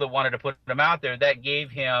people that wanted to put him out there, that gave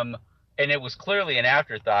him, and it was clearly an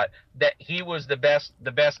afterthought, that he was the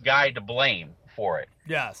best guy to blame for it.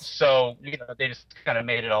 Yes. So, they just kind of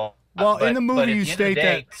made it all. Well, in the movie you state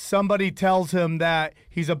that somebody tells him that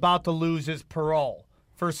he's about to lose his parole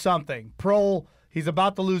for something. He's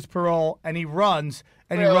about to lose parole, and he runs,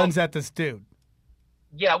 and he runs at this dude.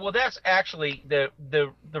 Yeah, well, that's actually the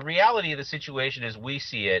reality of the situation as we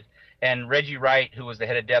see it. And Reggie Wright, who was the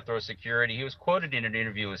head of Death Row Security, he was quoted in an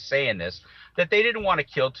interview as saying this, that they didn't want to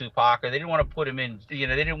kill Tupac, or they didn't want to put him in, they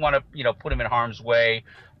didn't want to, put him in harm's way,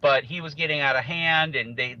 but he was getting out of hand,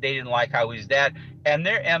 and they didn't like how he's that. And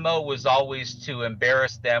their MO was always to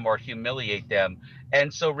embarrass them or humiliate them.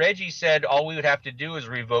 And so Reggie said all we would have to do is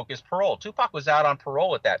revoke his parole. Tupac was out on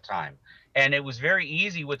parole at that time. And it was very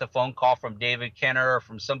easy with a phone call from David Kenner or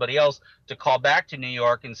from somebody else to call back to New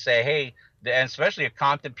York and say, hey, and especially if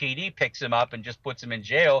Compton PD picks him up and just puts him in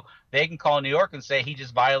jail, they can call New York and say he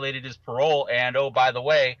just violated his parole. And, oh, by the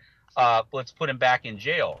way, let's put him back in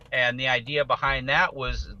jail. And the idea behind that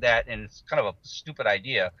was that, and it's kind of a stupid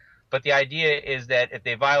idea, but the idea is that if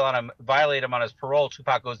they violate him on his parole,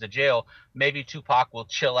 Tupac goes to jail, maybe Tupac will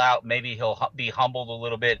chill out. Maybe he'll be humbled a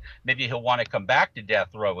little bit. Maybe he'll want to come back to death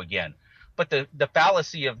row again. But the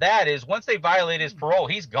fallacy of that is once they violate his parole,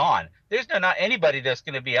 he's gone. There's not anybody that's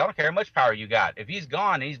going to be, I don't care how much power you got. If he's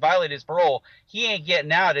gone and he's violated his parole, he ain't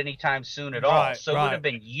getting out anytime soon at all. So it would have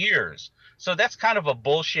been years. So that's kind of a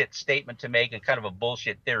bullshit statement to make and kind of a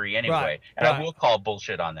bullshit theory anyway. And I will call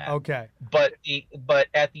bullshit on that. Okay. But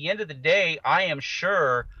at the end of the day, I am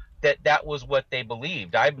sure that was what they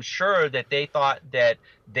believed. I'm sure that they thought that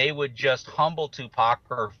they would just humble Tupac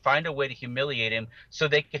or find a way to humiliate him so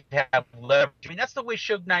they could have leverage. I mean, that's the way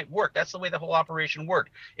Suge Knight worked. That's the way the whole operation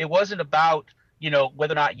worked. It wasn't about,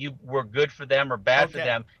 whether or not you were good for them or bad for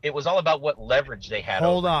them. It was all about what leverage they had.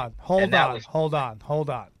 Hold on.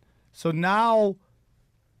 So now,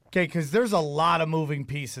 okay, because there's a lot of moving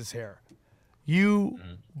pieces here.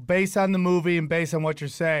 Based on the movie and based on what you're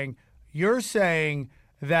saying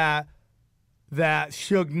that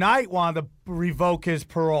Suge Knight wanted to revoke his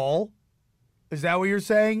parole. Is that what you're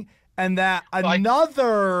saying? And that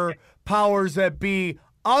another powers that be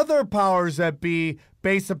other powers that be,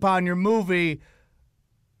 based upon your movie,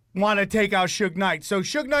 want to take out Suge Knight. So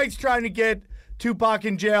Suge Knight's trying to get Tupac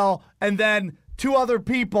in jail, and then 3 other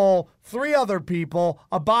people,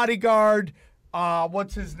 a bodyguard,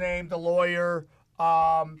 what's his name, the lawyer,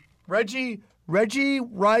 Reggie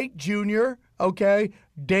Wright Jr., okay,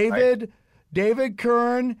 David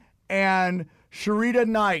Kern, and Sharita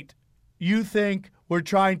Knight, you think we're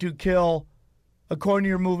trying to kill, according to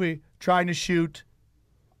your movie, trying to shoot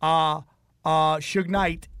Suge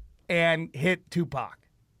Knight and hit Tupac.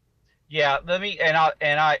 Yeah,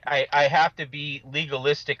 I have to be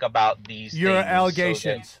legalistic about these Your things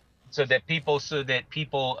allegations. so that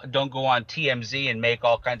people don't go on TMZ and make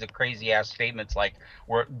all kinds of crazy ass statements like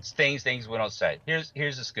things we don't say.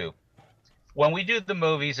 Here's the scoop. When we do the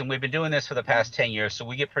movies, and we've been doing this for the past 10 years, so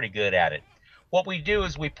we get pretty good at it. What we do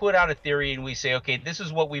is we put out a theory and we say, okay, this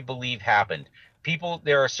is what we believe happened.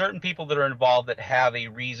 There are certain people that are involved that have a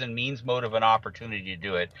reason, means, motive, and opportunity to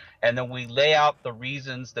do it. And then we lay out the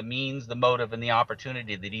reasons, the means, the motive, and the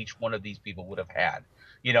opportunity that each one of these people would have had.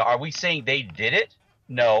 Are we saying they did it?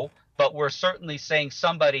 No. But we're certainly saying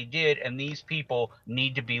somebody did, and these people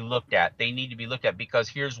need to be looked at. They need to be looked at because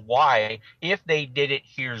here's why. If they did it,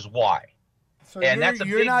 here's why. So And that's a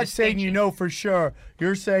you're big not saying you distinction. know for sure.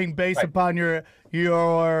 You're saying based Right. upon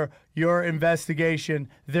your investigation,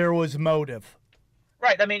 there was motive.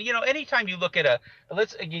 Right. I mean, anytime you look at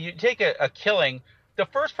you take a killing, the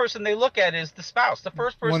first person they look at is the spouse. The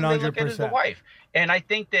first person they look at is the 100%. wife. And I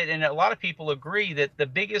think that, and a lot of people agree that the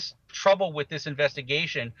biggest trouble with this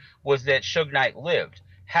investigation was that Suge Knight lived.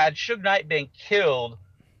 Had Suge Knight been killed,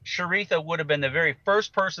 Sharitha would have been the very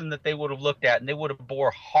first person that they would have looked at, and they would have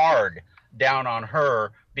bore hard down on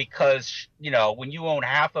her because when you own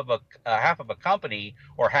half of a company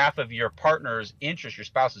or half of your partner's interest, your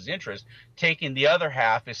spouse's interest, taking the other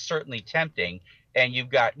half is certainly tempting. And you've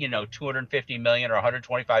got 250 million or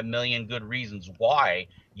 125 million good reasons why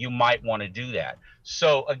you might want to do that.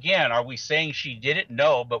 So again, are we saying she did it?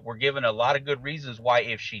 No, but we're given a lot of good reasons why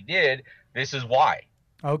if she did, this is why.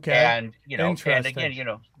 Okay. And and Interesting.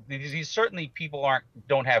 again, these certainly people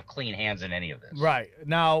don't have clean hands in any of this. Right.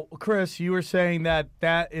 Now, Chris, you were saying that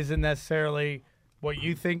isn't necessarily what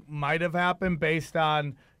you think might have happened based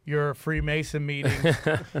on your Freemason meetings.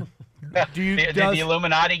 Did the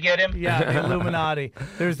Illuminati get him? Yeah, the Illuminati.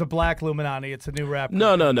 There's the Black Illuminati. It's a new rap.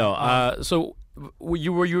 No. So what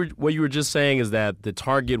you were just saying is that the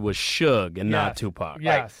target was Suge and not Yes. Tupac.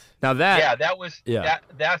 Yes. Now that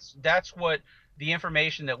That's what the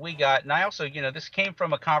information that we got. And I also, this came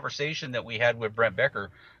from a conversation that we had with Brent Becker,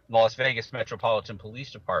 Las Vegas Metropolitan Police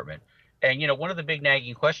Department. And one of the big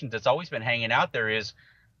nagging questions that's always been hanging out there is,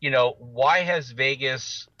 why has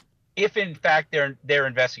Vegas, if in fact they're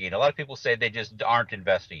investigating, a lot of people say they just aren't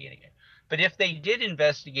investigating it. But if they did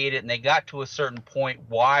investigate it and they got to a certain point,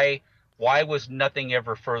 why was nothing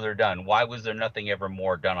ever further done? Why was there nothing ever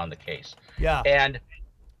more done on the case? Yeah. And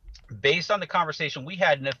based on the conversation we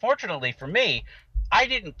had, and unfortunately for me, I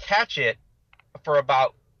didn't catch it for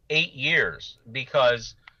about 8 years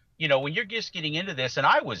because, when you're just getting into this, and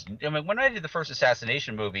when I did the first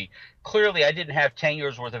Assassination movie, clearly I didn't have 10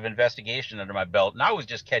 years worth of investigation under my belt, and I was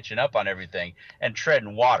just catching up on everything and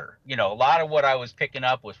treading water. A lot of what I was picking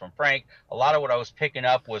up was from Frank. A lot of what I was picking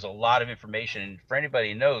up was a lot of information, and for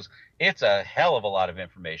anybody who knows, it's a hell of a lot of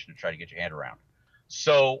information to try to get your hand around.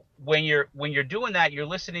 So when you're doing that, you're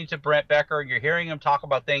listening to Brent Becker, you're hearing him talk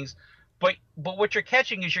about things, but what you're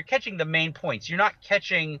catching is the main points. You're not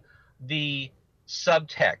catching the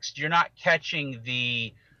subtext. You're not catching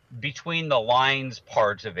the between the lines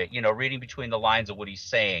parts of it, reading between the lines of what he's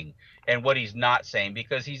saying and what he's not saying,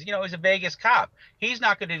 because he's a Vegas cop. He's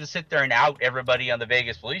not going to just sit there and out everybody on the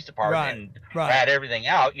Vegas Police Department and rat everything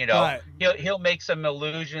out. Right. He'll make some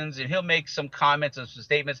allusions and he'll make some comments and some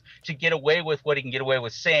statements to get away with what he can get away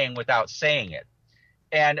with saying without saying it.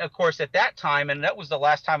 And of course, at that time, and that was the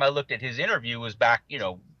last time I looked at his interview, was back,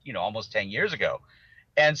 almost 10 years ago.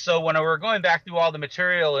 And so when we were going back through all the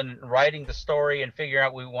material and writing the story and figuring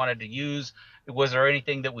out what we wanted to use, was there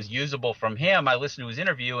anything that was usable from him? I listened to his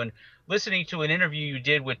interview, and listening to an interview you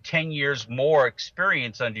did with 10 years more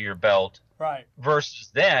experience under your belt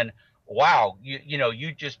versus then, wow,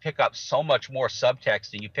 you just pick up so much more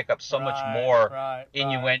subtext and you pick up so much more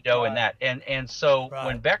innuendo in that. And so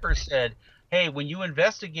when Becker said, hey, when you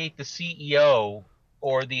investigate the CEO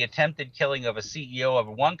or the attempted killing of a CEO of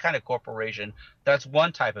one kind of corporation, that's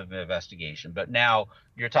one type of investigation. But now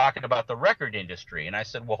you're talking about the record industry. And I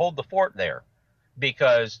said, well, hold the fort there,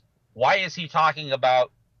 because why is he talking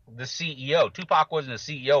about the CEO? Tupac wasn't a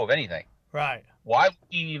CEO of anything. Right. Why would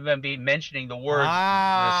he even be mentioning the words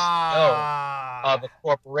of a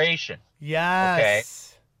corporation? Okay. Yes.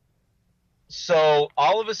 So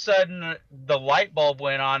all of a sudden, the light bulb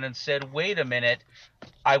went on and said, wait a minute.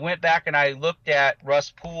 I went back and I looked at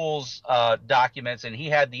Russ Poole's documents, and he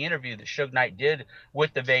had the interview that Suge Knight did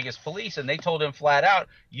with the Vegas police, and they told him flat out,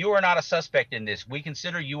 you are not a suspect in this. We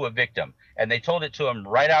consider you a victim. And they told it to him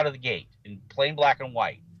right out of the gate in plain black and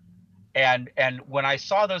white. And when I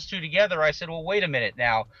saw those two together, I said, well, wait a minute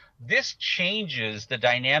now. This changes the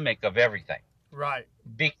dynamic of everything. Right.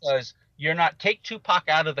 Because you're not, take Tupac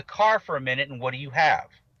out of the car for a minute, and what do you have?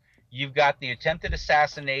 You've got the attempted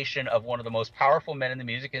assassination of one of the most powerful men in the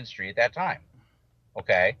music industry at that time.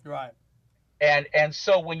 Okay? Right. And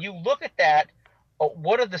so when you look at that,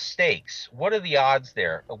 what are the stakes? What are the odds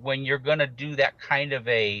there when you're going to do that kind of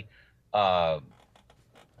a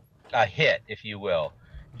hit, if you will?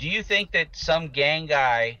 Do you think that some gang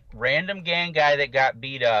guy, random gang guy that got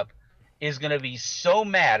beat up is going to be so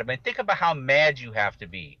mad? I mean, think about how mad you have to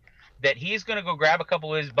be that he's going to go grab a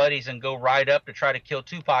couple of his buddies and go ride up to try to kill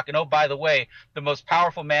Tupac. And, oh, by the way, the most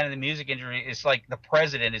powerful man in the music industry is like the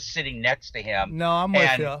president is sitting next to him. No, I'm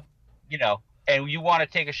with you. You know, and you want to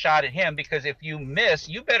take a shot at him because if you miss,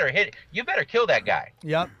 you better kill that guy.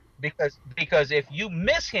 Yep. Because if you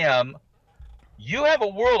miss him, you have a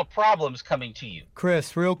world of problems coming to you.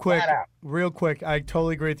 Chris, real quick, I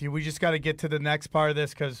totally agree with you. We just got to get to the next part of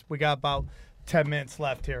this because we got about 10 minutes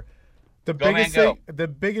left here. The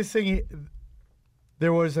biggest thing,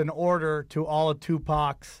 there was an order to all of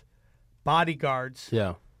Tupac's bodyguards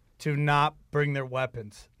to not bring their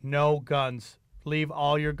weapons. No guns. Leave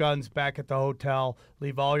all your guns back at the hotel.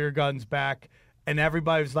 Leave all your guns back. And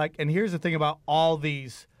everybody was like, and here's the thing about all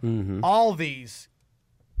these, most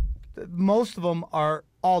of them are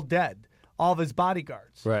all dead. All of his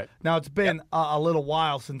bodyguards. Right. Now it's been a little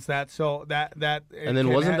while since that, so that. And then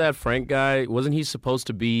wasn't that Frank guy? Wasn't he supposed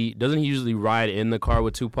to be? Doesn't he usually ride in the car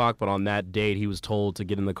with Tupac? But on that date, he was told to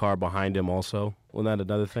get in the car behind him. Also, wasn't that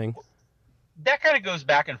another thing? That kind of goes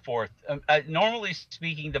back and forth. Normally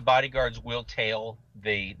speaking, the bodyguards will tail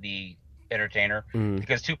the entertainer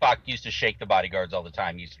because Tupac used to shake the bodyguards all the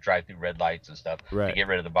time. He used to drive through red lights and stuff to get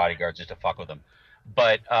rid of the bodyguards just to fuck with them.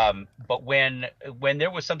 But when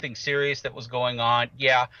there was something serious that was going on,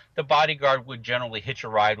 the bodyguard would generally hitch a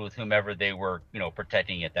ride with whomever they were,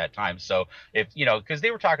 protecting at that time. So if because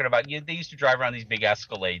they were talking about they used to drive around these big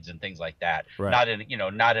Escalades and things like that, not in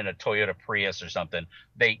a Toyota Prius or something.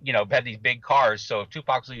 They had these big cars. So if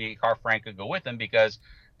Tupac's in a car, Frank could go with them because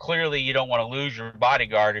clearly you don't want to lose your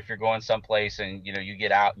bodyguard if you're going someplace and you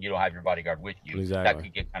get out and you don't have your bodyguard with you. Exactly. That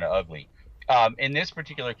could get kind of ugly. In this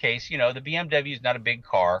particular case, the BMW is not a big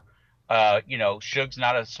car. Suge's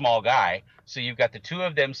not a small guy. So you've got the two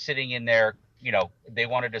of them sitting in there. They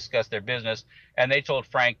want to discuss their business. And they told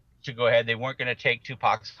Frank to go ahead. They weren't going to take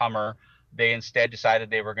Tupac's Hummer. They instead decided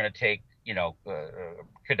they were going to take,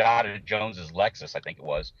 Kadada Jones's Lexus, I think it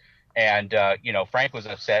was. And, Frank was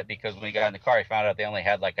upset because when he got in the car, he found out they only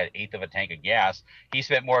had like an eighth of a tank of gas. He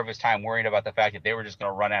spent more of his time worrying about the fact that they were just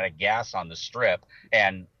going to run out of gas on the strip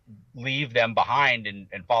and leave them behind and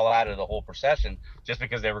fall out of the whole procession just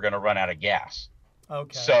because they were going to run out of gas.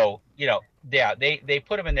 Okay. So, they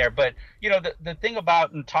put them in there. But, the thing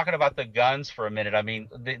about, and talking about the guns for a minute, I mean,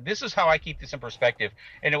 this is how I keep this in perspective.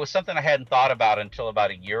 And it was something I hadn't thought about until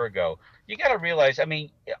about a year ago. You got to realize, I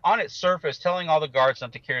mean, on its surface, telling all the guards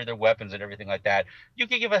not to carry their weapons and everything like that, you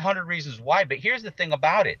could give 100 reasons why. But here's the thing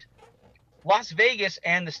about it. Las Vegas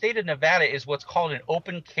and the state of Nevada is what's called an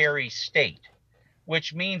open carry state,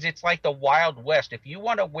 which means it's like the Wild West. If you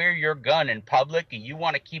want to wear your gun in public and you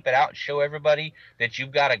want to keep it out and show everybody that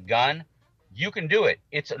you've got a gun, you can do it.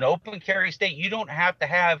 It's an open carry state. You don't have to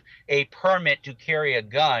have a permit to carry a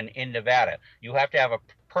gun in Nevada. You have to have a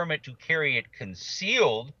permit to carry it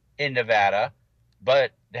concealed in Nevada,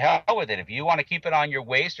 but the hell with it. If you want to keep it on your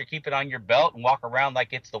waist or keep it on your belt and walk around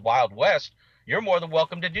like it's the Wild West, you're more than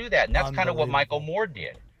welcome to do that. And that's kind of what Michael Moore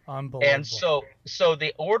did. And so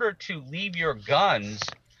the order to leave your guns,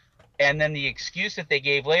 and then the excuse that they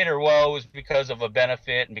gave later, well, it was because of a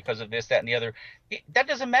benefit and because of this, that, and the other. That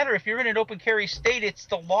doesn't matter. If you're in an open carry state, it's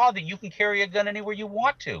the law that you can carry a gun anywhere you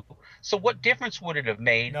want to. So what difference would it have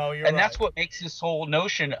made? No, you're and right. That's what makes this whole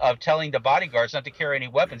notion of telling the bodyguards not to carry any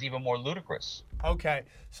weapons even more ludicrous. Okay,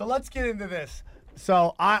 so let's get into this.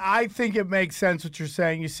 So I think it makes sense what you're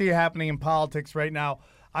saying. You see it happening in politics right now.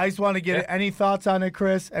 I just want to get any thoughts on it,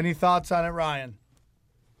 Chris? Any thoughts on it, Ryan?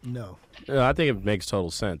 No. I think it makes total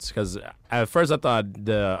sense because at first I thought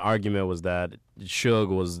the argument was that Suge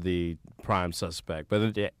was the prime suspect.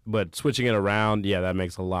 But switching it around, yeah, that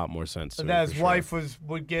makes a lot more sense to And me, that for his sure. wife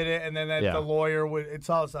would get it, and then that Yeah. the lawyer would. It's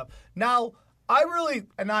all stuff. Now,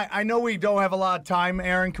 I know we don't have a lot of time,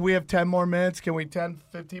 Aaron. Can we have 10 more minutes? Can we 10,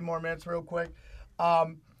 15 more minutes real quick?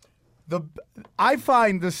 I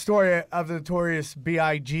find the story of the notorious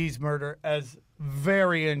B.I.G.'s murder as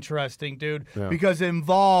very interesting, dude, because it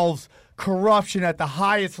involves corruption at the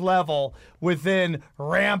highest level within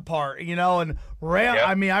Rampart, you know, and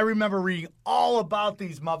I mean, I remember reading all about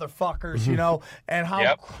these motherfuckers, you know, and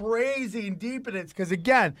how crazy and deep it is. Because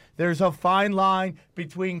again, there's a fine line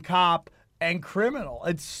between cop and criminal.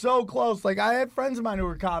 It's so close. Like, I had friends of mine who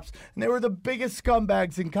were cops, and they were the biggest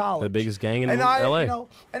scumbags in college. The biggest gang in LA. LA. You know,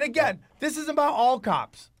 and again, this isn't about all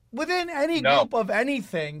cops. Within any group of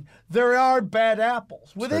anything, there are bad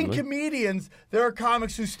apples. Within Certainly. comedians, there are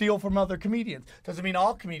comics who steal from other comedians. Doesn't mean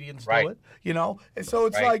all comedians do it, you know? And so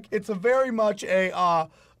it's like, it's a very much a,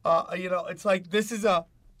 you know, it's like this is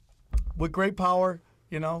with great power,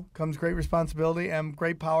 you know, comes great responsibility, and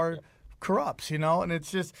great power corrupts, you know? And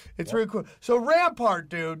it's just, it's really cool. So Rampart,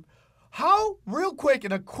 dude, how, real quick,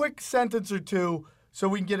 in a quick sentence or two, so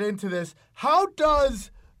we can get into this, how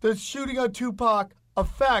does the shooting of Tupac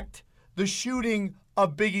affect the shooting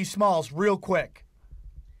of Biggie Smalls, real quick?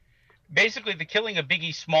 Basically, the killing of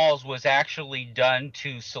Biggie Smalls was actually done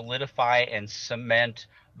to solidify and cement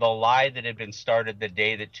the lie that had been started the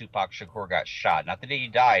day that Tupac Shakur got shot. Not the day he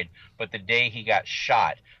died, but the day he got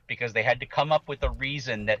shot, because they had to come up with a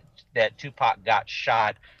reason that Tupac got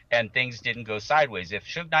shot and things didn't go sideways. If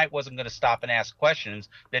Suge Knight wasn't going to stop and ask questions,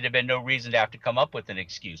 there'd have been no reason to have to come up with an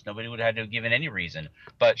excuse. Nobody would have had to have given any reason.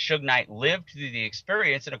 But Suge Knight lived through the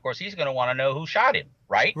experience, and of course he's going to want to know who shot him,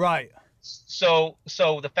 right? Right. So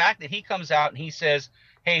the fact that he comes out and he says,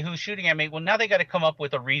 hey, who's shooting at me? Well, now they got to come up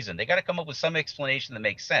with a reason. They got to come up with some explanation that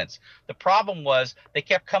makes sense. The problem was they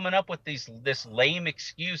kept coming up with this lame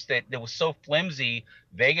excuse that was so flimsy.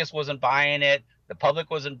 Vegas wasn't buying it. The public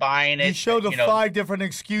wasn't buying it. You show the 5 different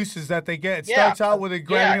excuses that they get. It starts out with a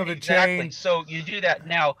grabbing of a chain. So you do that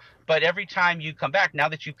now, but every time you come back, now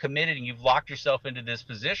that you've committed and you've locked yourself into this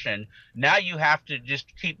position, now you have to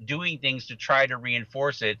just keep doing things to try to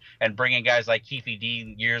reinforce it, and bringing guys like Keefe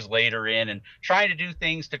D years later in and trying to do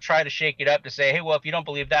things to try to shake it up, to say, hey, well, if you don't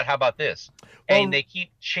believe that, how about this? And they keep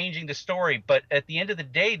changing the story. But at the end of the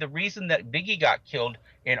day, the reason that Biggie got killed,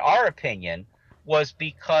 in our opinion, was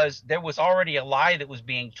because there was already a lie that was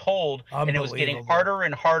being told, and it was getting harder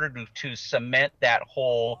and harder to cement that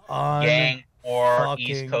whole gang or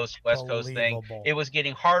East Coast, West Coast thing. It was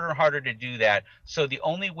getting harder and harder to do that. So the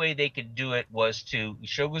only way they could do it was to,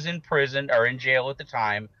 Suge was in prison or in jail at the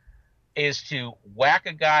time, is to whack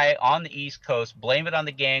a guy on the East Coast, blame it on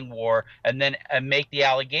the gang war, and then make the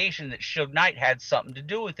allegation that Suge Knight had something to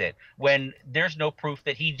do with it, when there's no proof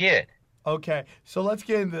that he did. Okay, so let's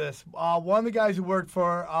get into this. One of the guys who worked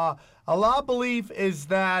for a lot of belief is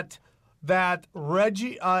that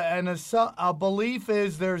Reggie a belief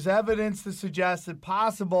is there's evidence to suggest it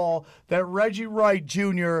possible that Reggie Wright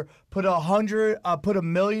Jr. put a $1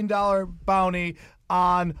 million bounty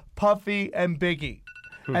on Puffy and Biggie,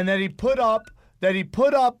 and that he put up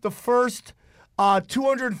the first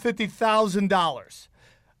 $250,000.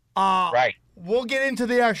 Right. We'll get into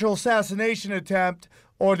the actual assassination attempt.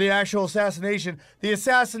 Or the actual assassination. The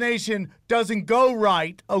assassination doesn't go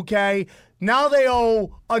right, okay? Now they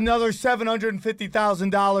owe another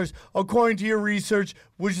 $750,000, according to your research,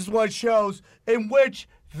 which is what shows, in which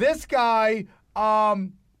this guy, what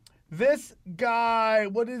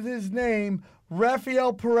is his name?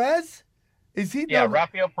 Rafael Perez? Is he? Yeah,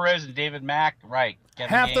 Rafael Perez and David Mack, right.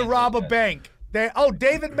 Have to rob a bank.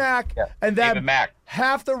 David Mack and then David Mack.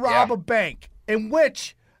 Have to rob a bank, in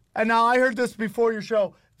which... And now I heard this before your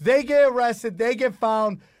show. They get arrested. They get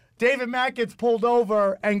found. David Mack gets pulled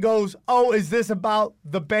over and goes, oh, is this about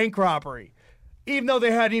the bank robbery? Even though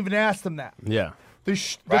they hadn't even asked him that. Yeah.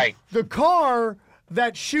 The car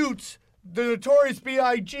that shoots the notorious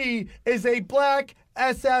B.I.G. is a black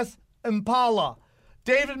SS Impala.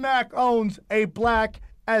 David Mack owns a black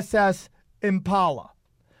SS Impala.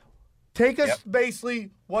 Take us basically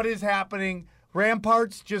what is happening.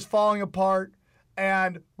 Rampart's just falling apart.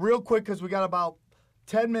 And real quick, because we got about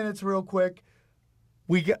 10 minutes real quick,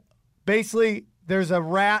 there's an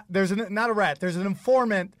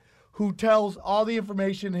informant who tells all the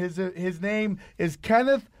information. His name is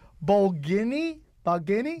Kenneth Bogany.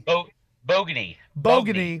 Bogany.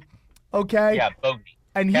 Okay. Yeah, Bogany.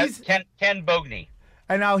 And he's Ken Bogany.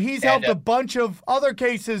 And now he's helped a bunch of other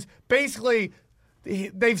cases. Basically, he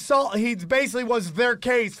basically was their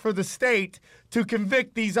case for the state to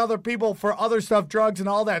convict these other people for other stuff, drugs and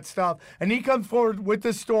all that stuff. And he comes forward with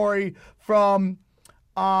this story from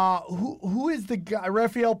who is the guy?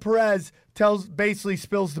 Rafael Perez basically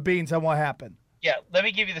spills the beans on what happened. Yeah, let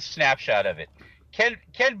me give you the snapshot of it. Ken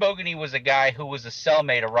Bogany was a guy who was a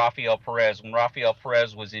cellmate of Rafael Perez when Rafael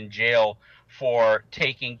Perez was in jail for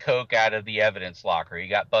taking coke out of the evidence locker. He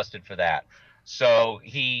got busted for that. So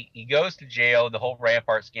he goes to jail, the whole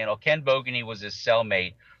Rampart scandal. Ken Bogany was his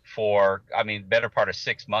cellmate for, better part of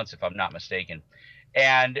 6 months, if I'm not mistaken.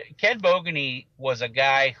 And Ken Bogany was a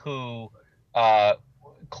guy who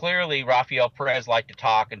clearly Rafael Perez liked to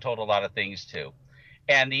talk and told a lot of things to.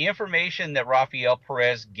 And the information that Rafael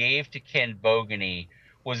Perez gave to Ken Bogany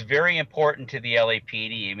was very important to the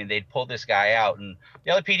LAPD. They'd pull this guy out, and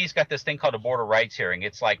the LAPD's got this thing called a border rights hearing.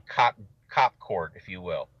 It's like cop court, if you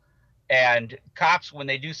will. And cops, when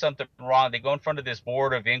they do something wrong, they go in front of this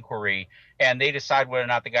board of inquiry, and they decide whether or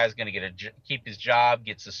not the guy's going to keep his job,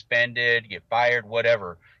 get suspended, get fired,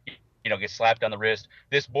 whatever, get slapped on the wrist.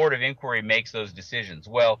 This board of inquiry makes those decisions.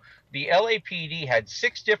 Well, the LAPD had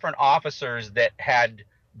 6 different officers that had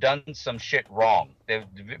done some shit wrong. They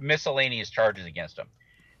miscellaneous charges against them.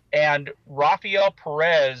 And Rafael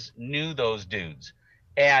Perez knew those dudes.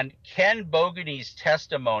 And Ken Bogany's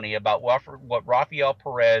testimony about what Rafael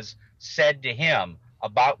Perez said to him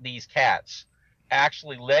about these cats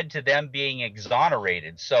actually led to them being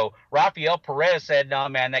exonerated. So Rafael Perez said, no,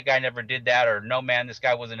 man, that guy never did that, or no, man, this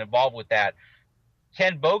guy wasn't involved with that.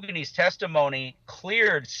 Ken Bogany's testimony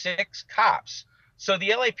cleared 6 cops. So the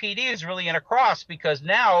LAPD is really in a cross because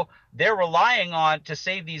now they're relying on to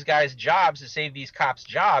save these guys' jobs, to save these cops'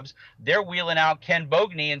 jobs. They're wheeling out Ken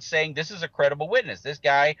Bogany and saying this is a credible witness. This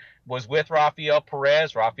guy was with Rafael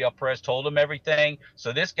Perez. Rafael Perez told him everything.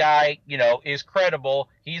 So this guy, is credible.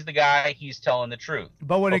 He's the guy. He's telling the truth.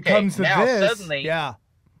 But when it comes to now this, suddenly,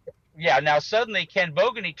 now suddenly Ken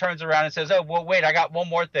Bogany turns around and says, oh, well, wait, I got one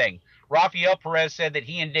more thing. Rafael Perez said that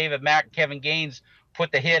he and David Mack and Kevin Gaines put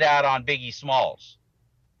the hit out on Biggie Smalls.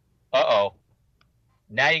 Uh-oh.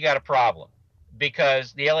 Now you got a problem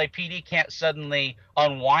because the LAPD can't suddenly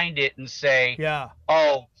unwind it and say,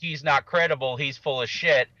 oh, he's not credible. He's full of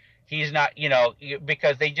shit. He's not,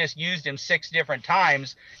 because they just used him 6 different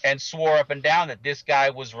times and swore up and down that this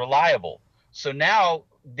guy was reliable. So now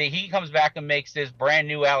he comes back and makes this brand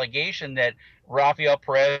new allegation that Rafael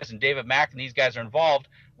Perez and David Mack and these guys are involved.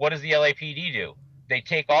 What does the LAPD do? They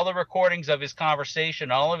take all the recordings of his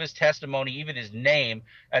conversation, all of his testimony, even his name,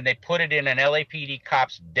 and they put it in an LAPD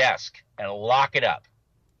cop's desk and lock it up.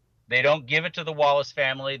 They don't give it to the Wallace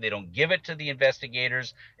family. They don't give it to the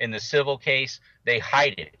investigators in the civil case. They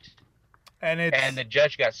hide it. And the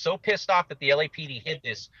judge got so pissed off that the LAPD hid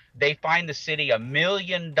this, they fined the city $1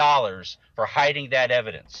 million for hiding that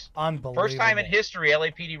evidence. Unbelievable. First time in history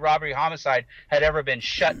LAPD robbery homicide had ever been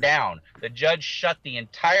shut down. The judge shut the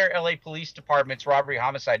entire LA Police Department's robbery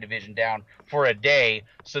homicide division down for a day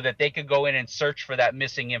so that they could go in and search for that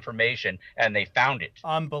missing information, and they found it.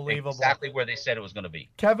 Unbelievable. Exactly where they said it was going to be.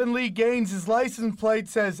 Kevin Lee Gaines' license plate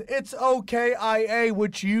says, "It's okay, IA,"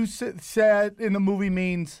 which you said in the movie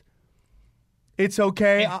means... It's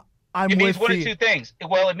okay. It means one of two things.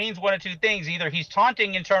 Well, it means one of two things. Either he's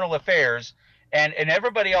taunting internal affairs, and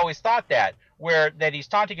everybody always thought that he's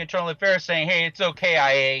taunting internal affairs, saying, "Hey, it's okay,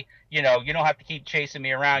 IA. You don't have to keep chasing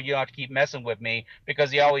me around. You don't have to keep messing with me," because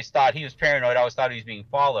he always thought he was paranoid. Always thought he was being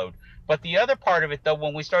followed. But the other part of it, though,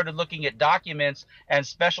 when we started looking at documents and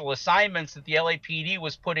special assignments that the LAPD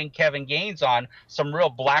was putting Kevin Gaines on, some real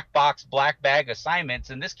black box, black bag assignments,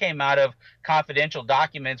 and this came out of confidential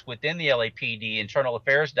documents within the LAPD, internal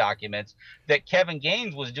affairs documents, that Kevin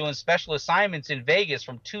Gaines was doing special assignments in Vegas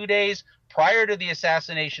from 2 days prior to the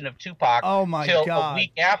assassination of Tupac till a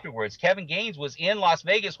week afterwards. Kevin Gaines was in Las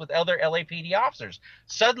Vegas with other LAPD officers.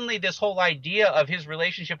 Suddenly, this whole idea of his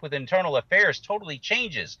relationship with internal affairs totally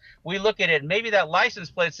changes. We look at it, maybe that license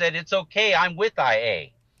plate said, "It's okay, I'm with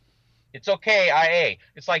IA." It's okay, IA.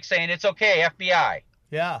 It's like saying, "It's okay, FBI."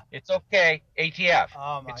 Yeah. It's okay, ATF.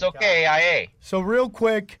 It's okay, IA. So real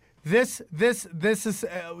quick, this is,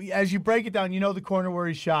 as you break it down, the corner where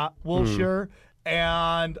he shot, Wilshire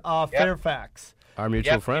and Fairfax. Our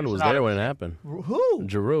mutual friend was there when it happened. Who?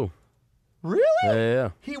 Giroux. Really? Yeah.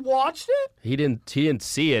 He watched it? He didn't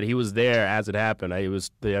see it. He was there as it happened.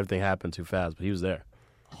 Everything happened too fast, but he was there.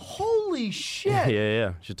 Holy shit. Yeah.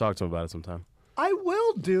 You should talk to him about it sometime. I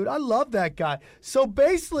will, dude. I love that guy. So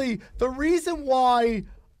basically, the reason why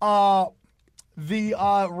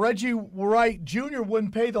Reggie Wright Jr.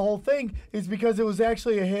 wouldn't pay the whole thing is because it was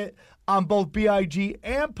actually a hit on both B.I.G.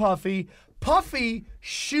 and Puffy. Puffy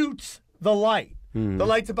shoots the light. The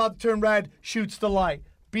light's about to turn red, shoots the light.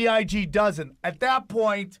 B.I.G. doesn't. At that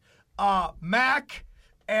point, Mac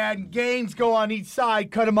and Gaines go on each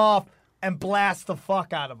side, cut him off, and blast the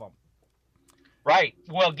fuck out of him. Right.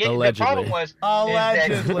 Well, the problem was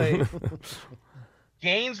allegedly.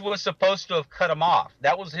 Gaines was supposed to have cut him off.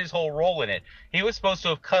 That was his whole role in it. He was supposed to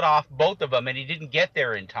have cut off both of them, and he didn't get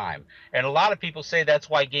there in time. And a lot of people say that's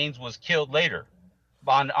why Gaines was killed later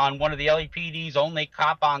on one of the LAPD's only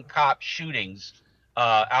cop-on-cop shootings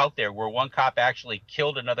out there, where one cop actually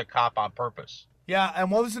killed another cop on purpose. Yeah, and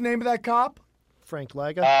what was the name of that cop? Frank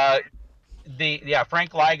Liga?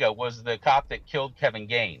 Frank Liga was the cop that killed Kevin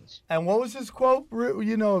Gaines. And what was his quote?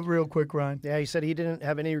 You know it real quick, Ryan. Yeah, he said he didn't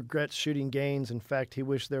have any regrets shooting Gaines. In fact, he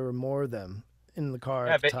wished there were more of them in the car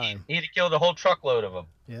at the time. He'd have killed a whole truckload of them.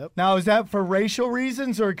 Yep. Now, is that for racial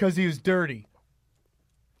reasons or because he was dirty?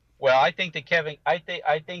 Well, I think that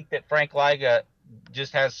I think that Frank Liga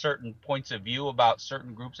just has certain points of view about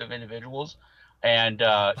certain groups of individuals, and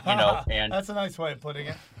and that's a nice way of putting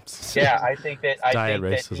it. Yeah, I think that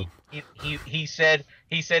racism. He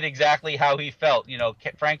said exactly how he felt.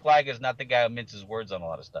 Frank Liga is not the guy who minces words on a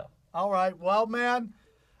lot of stuff. All right, well, man,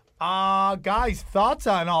 guys, thoughts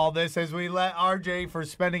on all this as we let RJ for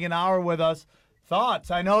spending an hour with us.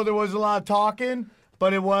 Thoughts? I know there was a lot of talking,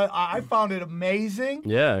 but I found it amazing.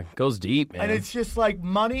 Yeah, it goes deep, man. And it's just like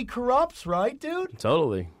money corrupts, right, dude?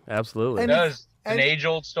 Totally, absolutely. It does. It's an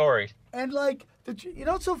age-old story. And like,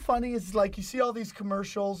 what's so funny is like you see all these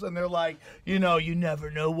commercials and they're like, you never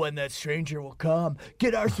know when that stranger will come.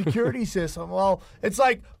 Get our security system. Well, it's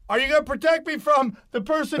like, are you gonna protect me from the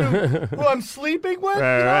person who I'm sleeping with?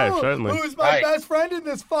 Right, certainly. Who's my best friend in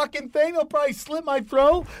this fucking thing? They'll probably slit my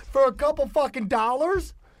throat for a couple fucking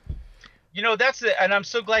dollars. That's it, and I'm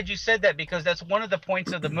so glad you said that, because that's one of the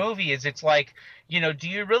points of the movie. Is it's like, do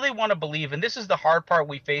you really want to believe? And this is the hard part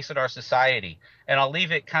we face in our society. And I'll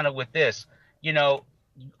leave it kind of with this.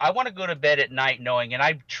 I want to go to bed at night knowing, and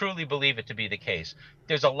I truly believe it to be the case,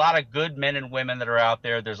 there's a lot of good men and women that are out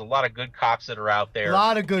there. There's a lot of good cops that are out there. A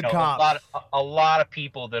lot of good cops. A lot of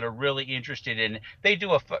people that are really interested in. They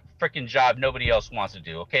do a freaking job nobody else wants to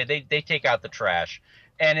do. Okay, they take out the trash.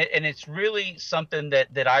 And it's really something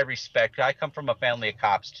that I respect. I come from a family of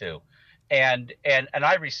cops too, and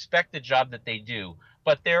I respect the job that they do.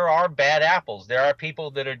 But there are bad apples. There are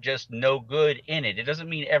people that are just no good in it. It doesn't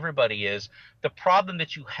mean everybody is. The problem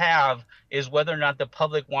that you have is whether or not the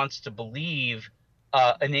public wants to believe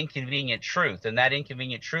an inconvenient truth, and that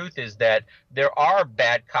inconvenient truth is that there are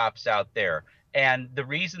bad cops out there. And the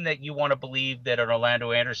reason that you want to believe that an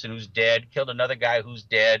Orlando Anderson who's dead killed another guy who's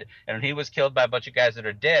dead, and he was killed by a bunch of guys that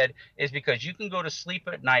are dead, is because you can go to sleep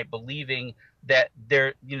at night believing that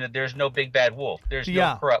there's no big bad wolf. There's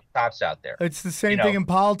no corrupt cops out there. It's the same thing in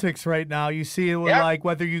politics right now. You see it with like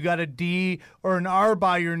whether you got a D or an R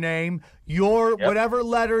by your name, whatever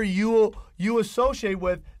letter you associate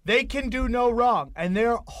with, they can do no wrong. And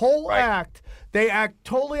their whole act, they act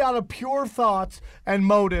totally out of pure thoughts and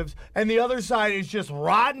motives. And the other side is just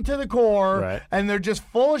rotten to the core. And they're just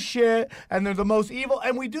full of shit. And they're the most evil.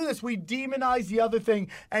 And we do this. We demonize the other thing.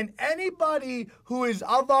 And anybody who is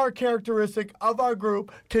of our characteristic, of our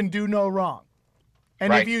group, can do no wrong.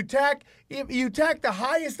 And if you attack the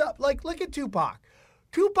highest up, like look at Tupac.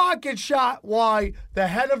 Tupac gets shot. Why? The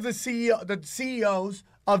head of the CEOs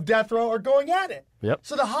of Deathrow are going at it.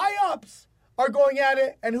 So the high ups are going at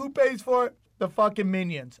it, and who pays for it? The fucking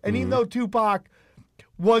minions. And even though Tupac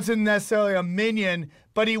wasn't necessarily a minion,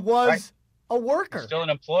 but he was a worker. Still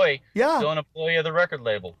an employee. Yeah. Still an employee of the record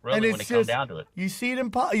label, really, when it comes down to it. You see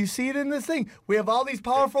it in this thing. We have all these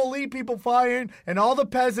powerful elite people fighting and all the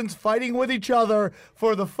peasants fighting with each other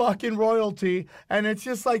for the fucking royalty. And it's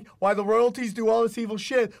just like, while the royalties do all this evil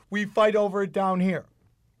shit, we fight over it down here.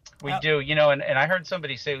 We do, and I heard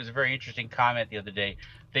somebody say, it was a very interesting comment the other day.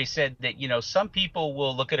 They said that, some people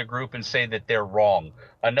will look at a group and say that they're wrong.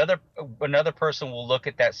 Another person will look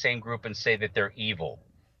at that same group and say that they're evil.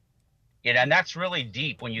 And that's really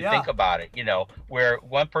deep when you think about it, where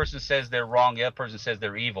one person says they're wrong, the other person says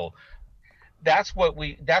they're evil. That's what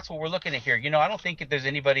we're looking at here. I don't think that there's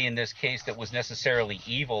anybody in this case that was necessarily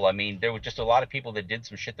evil. I mean, there were just a lot of people that did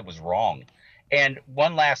some shit that was wrong. And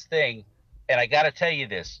one last thing, and I got to tell you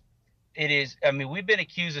this. We've been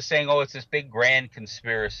accused of saying, it's this big grand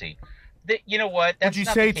conspiracy. You know what? That's Would you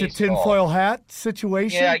not say the it's a tinfoil hat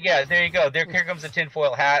situation? Yeah, there you go. Here comes the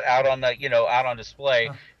tinfoil hat out on the, out on display.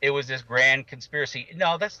 It was this grand conspiracy.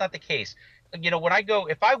 No, that's not the case. when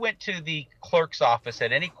if I went to the clerk's office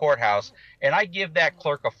at any courthouse and I give that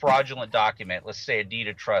clerk a fraudulent document, let's say a deed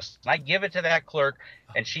of trust, and I give it to that clerk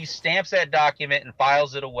and she stamps that document and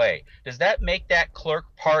files it away, does that make that clerk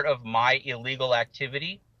part of my illegal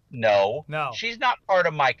activity? No. She's not part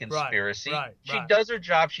of my conspiracy. She does her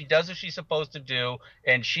job. She does what she's supposed to do,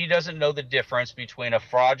 and she doesn't know the difference between a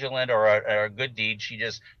fraudulent or a good deed. She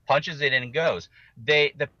just punches it in and goes.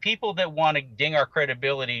 The people that want to ding our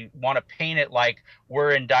credibility want to paint it like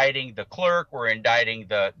we're indicting the clerk, we're indicting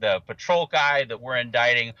the patrol guy, that we're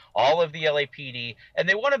indicting all of the LAPD, and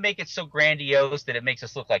they want to make it so grandiose that it makes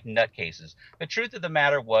us look like nutcases. The truth of the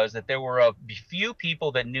matter was that there were a few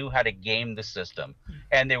people that knew how to game the system,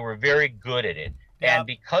 and they were very good at it. Yep. And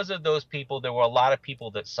because of those people, there were a lot of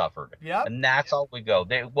people that suffered. Yep. And that's all we go.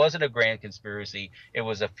 It wasn't a grand conspiracy. It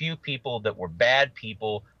was a few people that were bad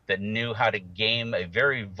people that knew how to game a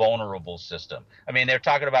very vulnerable system. I mean, they're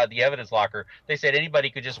talking about the evidence locker. They said anybody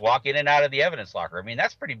could just walk in and out of the evidence locker. I mean,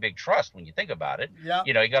 that's pretty big trust when you think about it. Yep.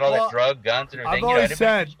 You got all that drug, guns, and everything. I've always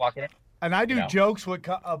said, walking in, and I do jokes with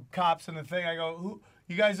cops and the thing. I go,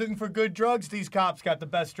 you guys looking for good drugs? These cops got the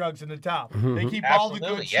best drugs in the town. They keep all the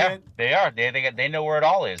good shit. They are. They know where it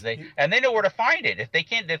all is. They know where to find it. If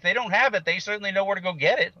they don't have it, they certainly know where to go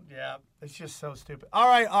get it. Yeah, it's just so stupid. All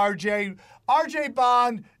right, RJ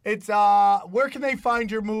Bond. It's where can they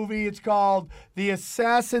find your movie? It's called The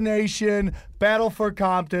Assassination: Battle for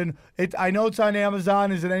Compton. I know it's on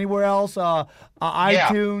Amazon. Is it anywhere else?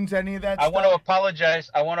 iTunes, any of that stuff? I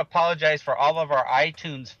want to apologize for all of our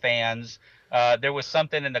iTunes fans. There was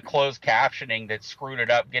something in the closed captioning that screwed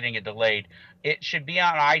it up, getting it delayed. It should be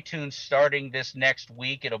on iTunes starting this next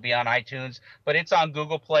week. It'll be on iTunes, but it's on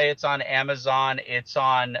Google Play. It's on Amazon. It's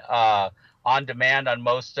on demand on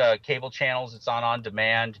most cable channels. It's on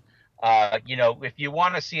demand. If you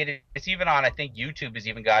want to see it, it's even on, I think YouTube has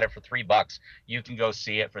even got it for $3. You can go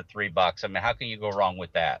see it for $3. I mean, how can you go wrong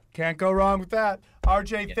with that? Can't go wrong with that.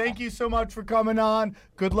 RJ, thank you so much for coming on.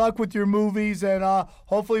 Good luck with your movies, and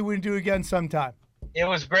hopefully we can do it again sometime. It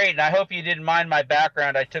was great, and I hope you didn't mind my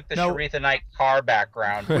background. I took the Sharitha Knight car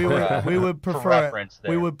background. We would prefer it.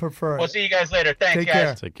 We would prefer it. We'll see you guys later. Thanks,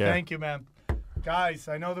 guys. Take care. Thank you, man. Guys,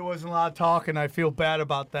 I know there wasn't a lot of talking. I feel bad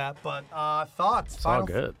about that, but thoughts? It's all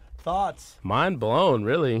good. Thoughts? Mind blown,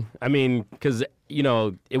 really. I mean, because,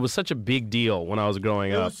 it was such a big deal when I was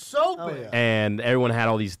growing up. It was so big. And everyone had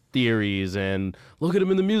all these theories, and look at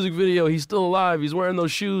him in the music video. He's still alive. He's wearing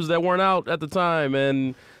those shoes that weren't out at the time.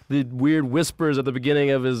 And the weird whispers at the beginning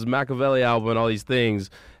of his Machiavelli album and all these things.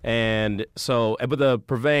 And so, but the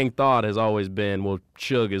prevailing thought has always been, well,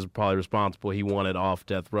 Suge is probably responsible. He wanted off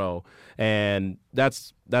death row. And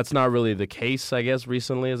that's not really the case, I guess,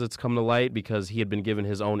 recently as it's come to light, because he had been given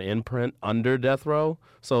his own imprint under death row.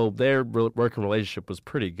 So their working relationship was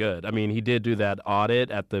pretty good. I mean, he did do that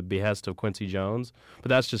audit at the behest of Quincy Jones, but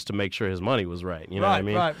that's just to make sure his money was right. You know what I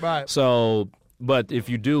mean? Right. So, but if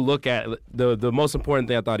you do look at the most important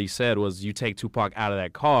thing I thought he said was, you take Tupac out of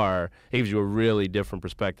that car, it gives you a really different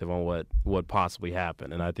perspective on what possibly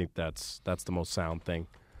happened, and I think that's the most sound thing.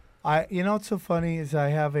 What's so funny is I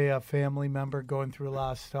have a family member going through a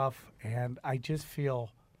lot of stuff, and I just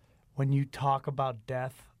feel when you talk about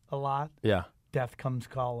death a lot, death comes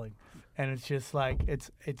calling, and it's just like it's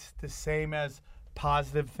the same as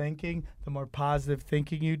positive thinking. The more positive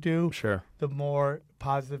thinking you do, the more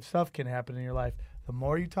positive stuff can happen in your life. The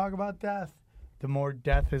more you talk about death, the more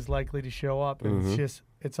death is likely to show up. And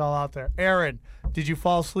it's all out there. Aaron, did you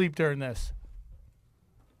fall asleep during this?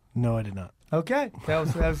 No, I did not. Okay. That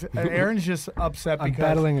was Aaron's just upset because I'm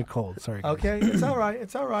battling a cold. Sorry, guys. Okay, it's all right.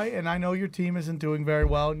 It's all right. And I know your team isn't doing very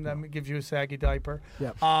well, and that gives you a saggy diaper.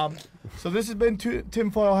 Yep. So this has been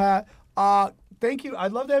Tinfoil Hat. Thank you.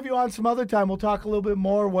 I'd love to have you on some other time. We'll talk a little bit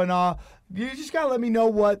more when you just got to let me know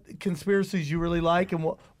what conspiracies you really like, and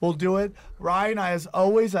we'll do it. Ryan, as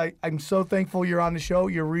always, I'm so thankful you're on the show.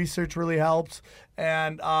 Your research really helps.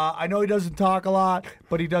 And I know he doesn't talk a lot,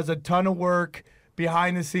 but he does a ton of work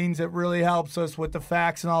behind the scenes that really helps us with the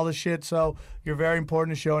facts and all the shit. So you're very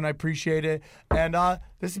important to the show, and I appreciate it. And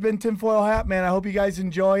this has been Tinfoil Hat, man. I hope you guys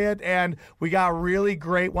enjoy it. And we got a really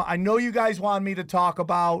great one. I know you guys wanted me to talk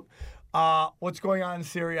about what's going on in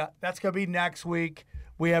Syria. That's going to be next week.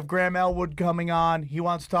 We have Graham Elwood coming on. He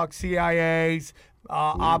wants to talk CIA's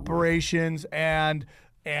operations, and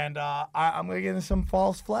I'm going to get into some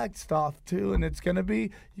false flag stuff too. And it's going to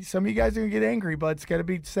be, some of you guys are going to get angry, but it's going to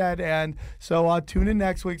be said. And so tune in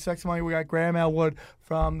next week. Next Monday, we got Graham Elwood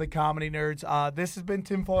from the Comedy Nerds. This has been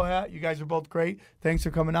Tinfoil Hat. You guys are both great. Thanks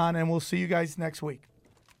for coming on, and we'll see you guys next week.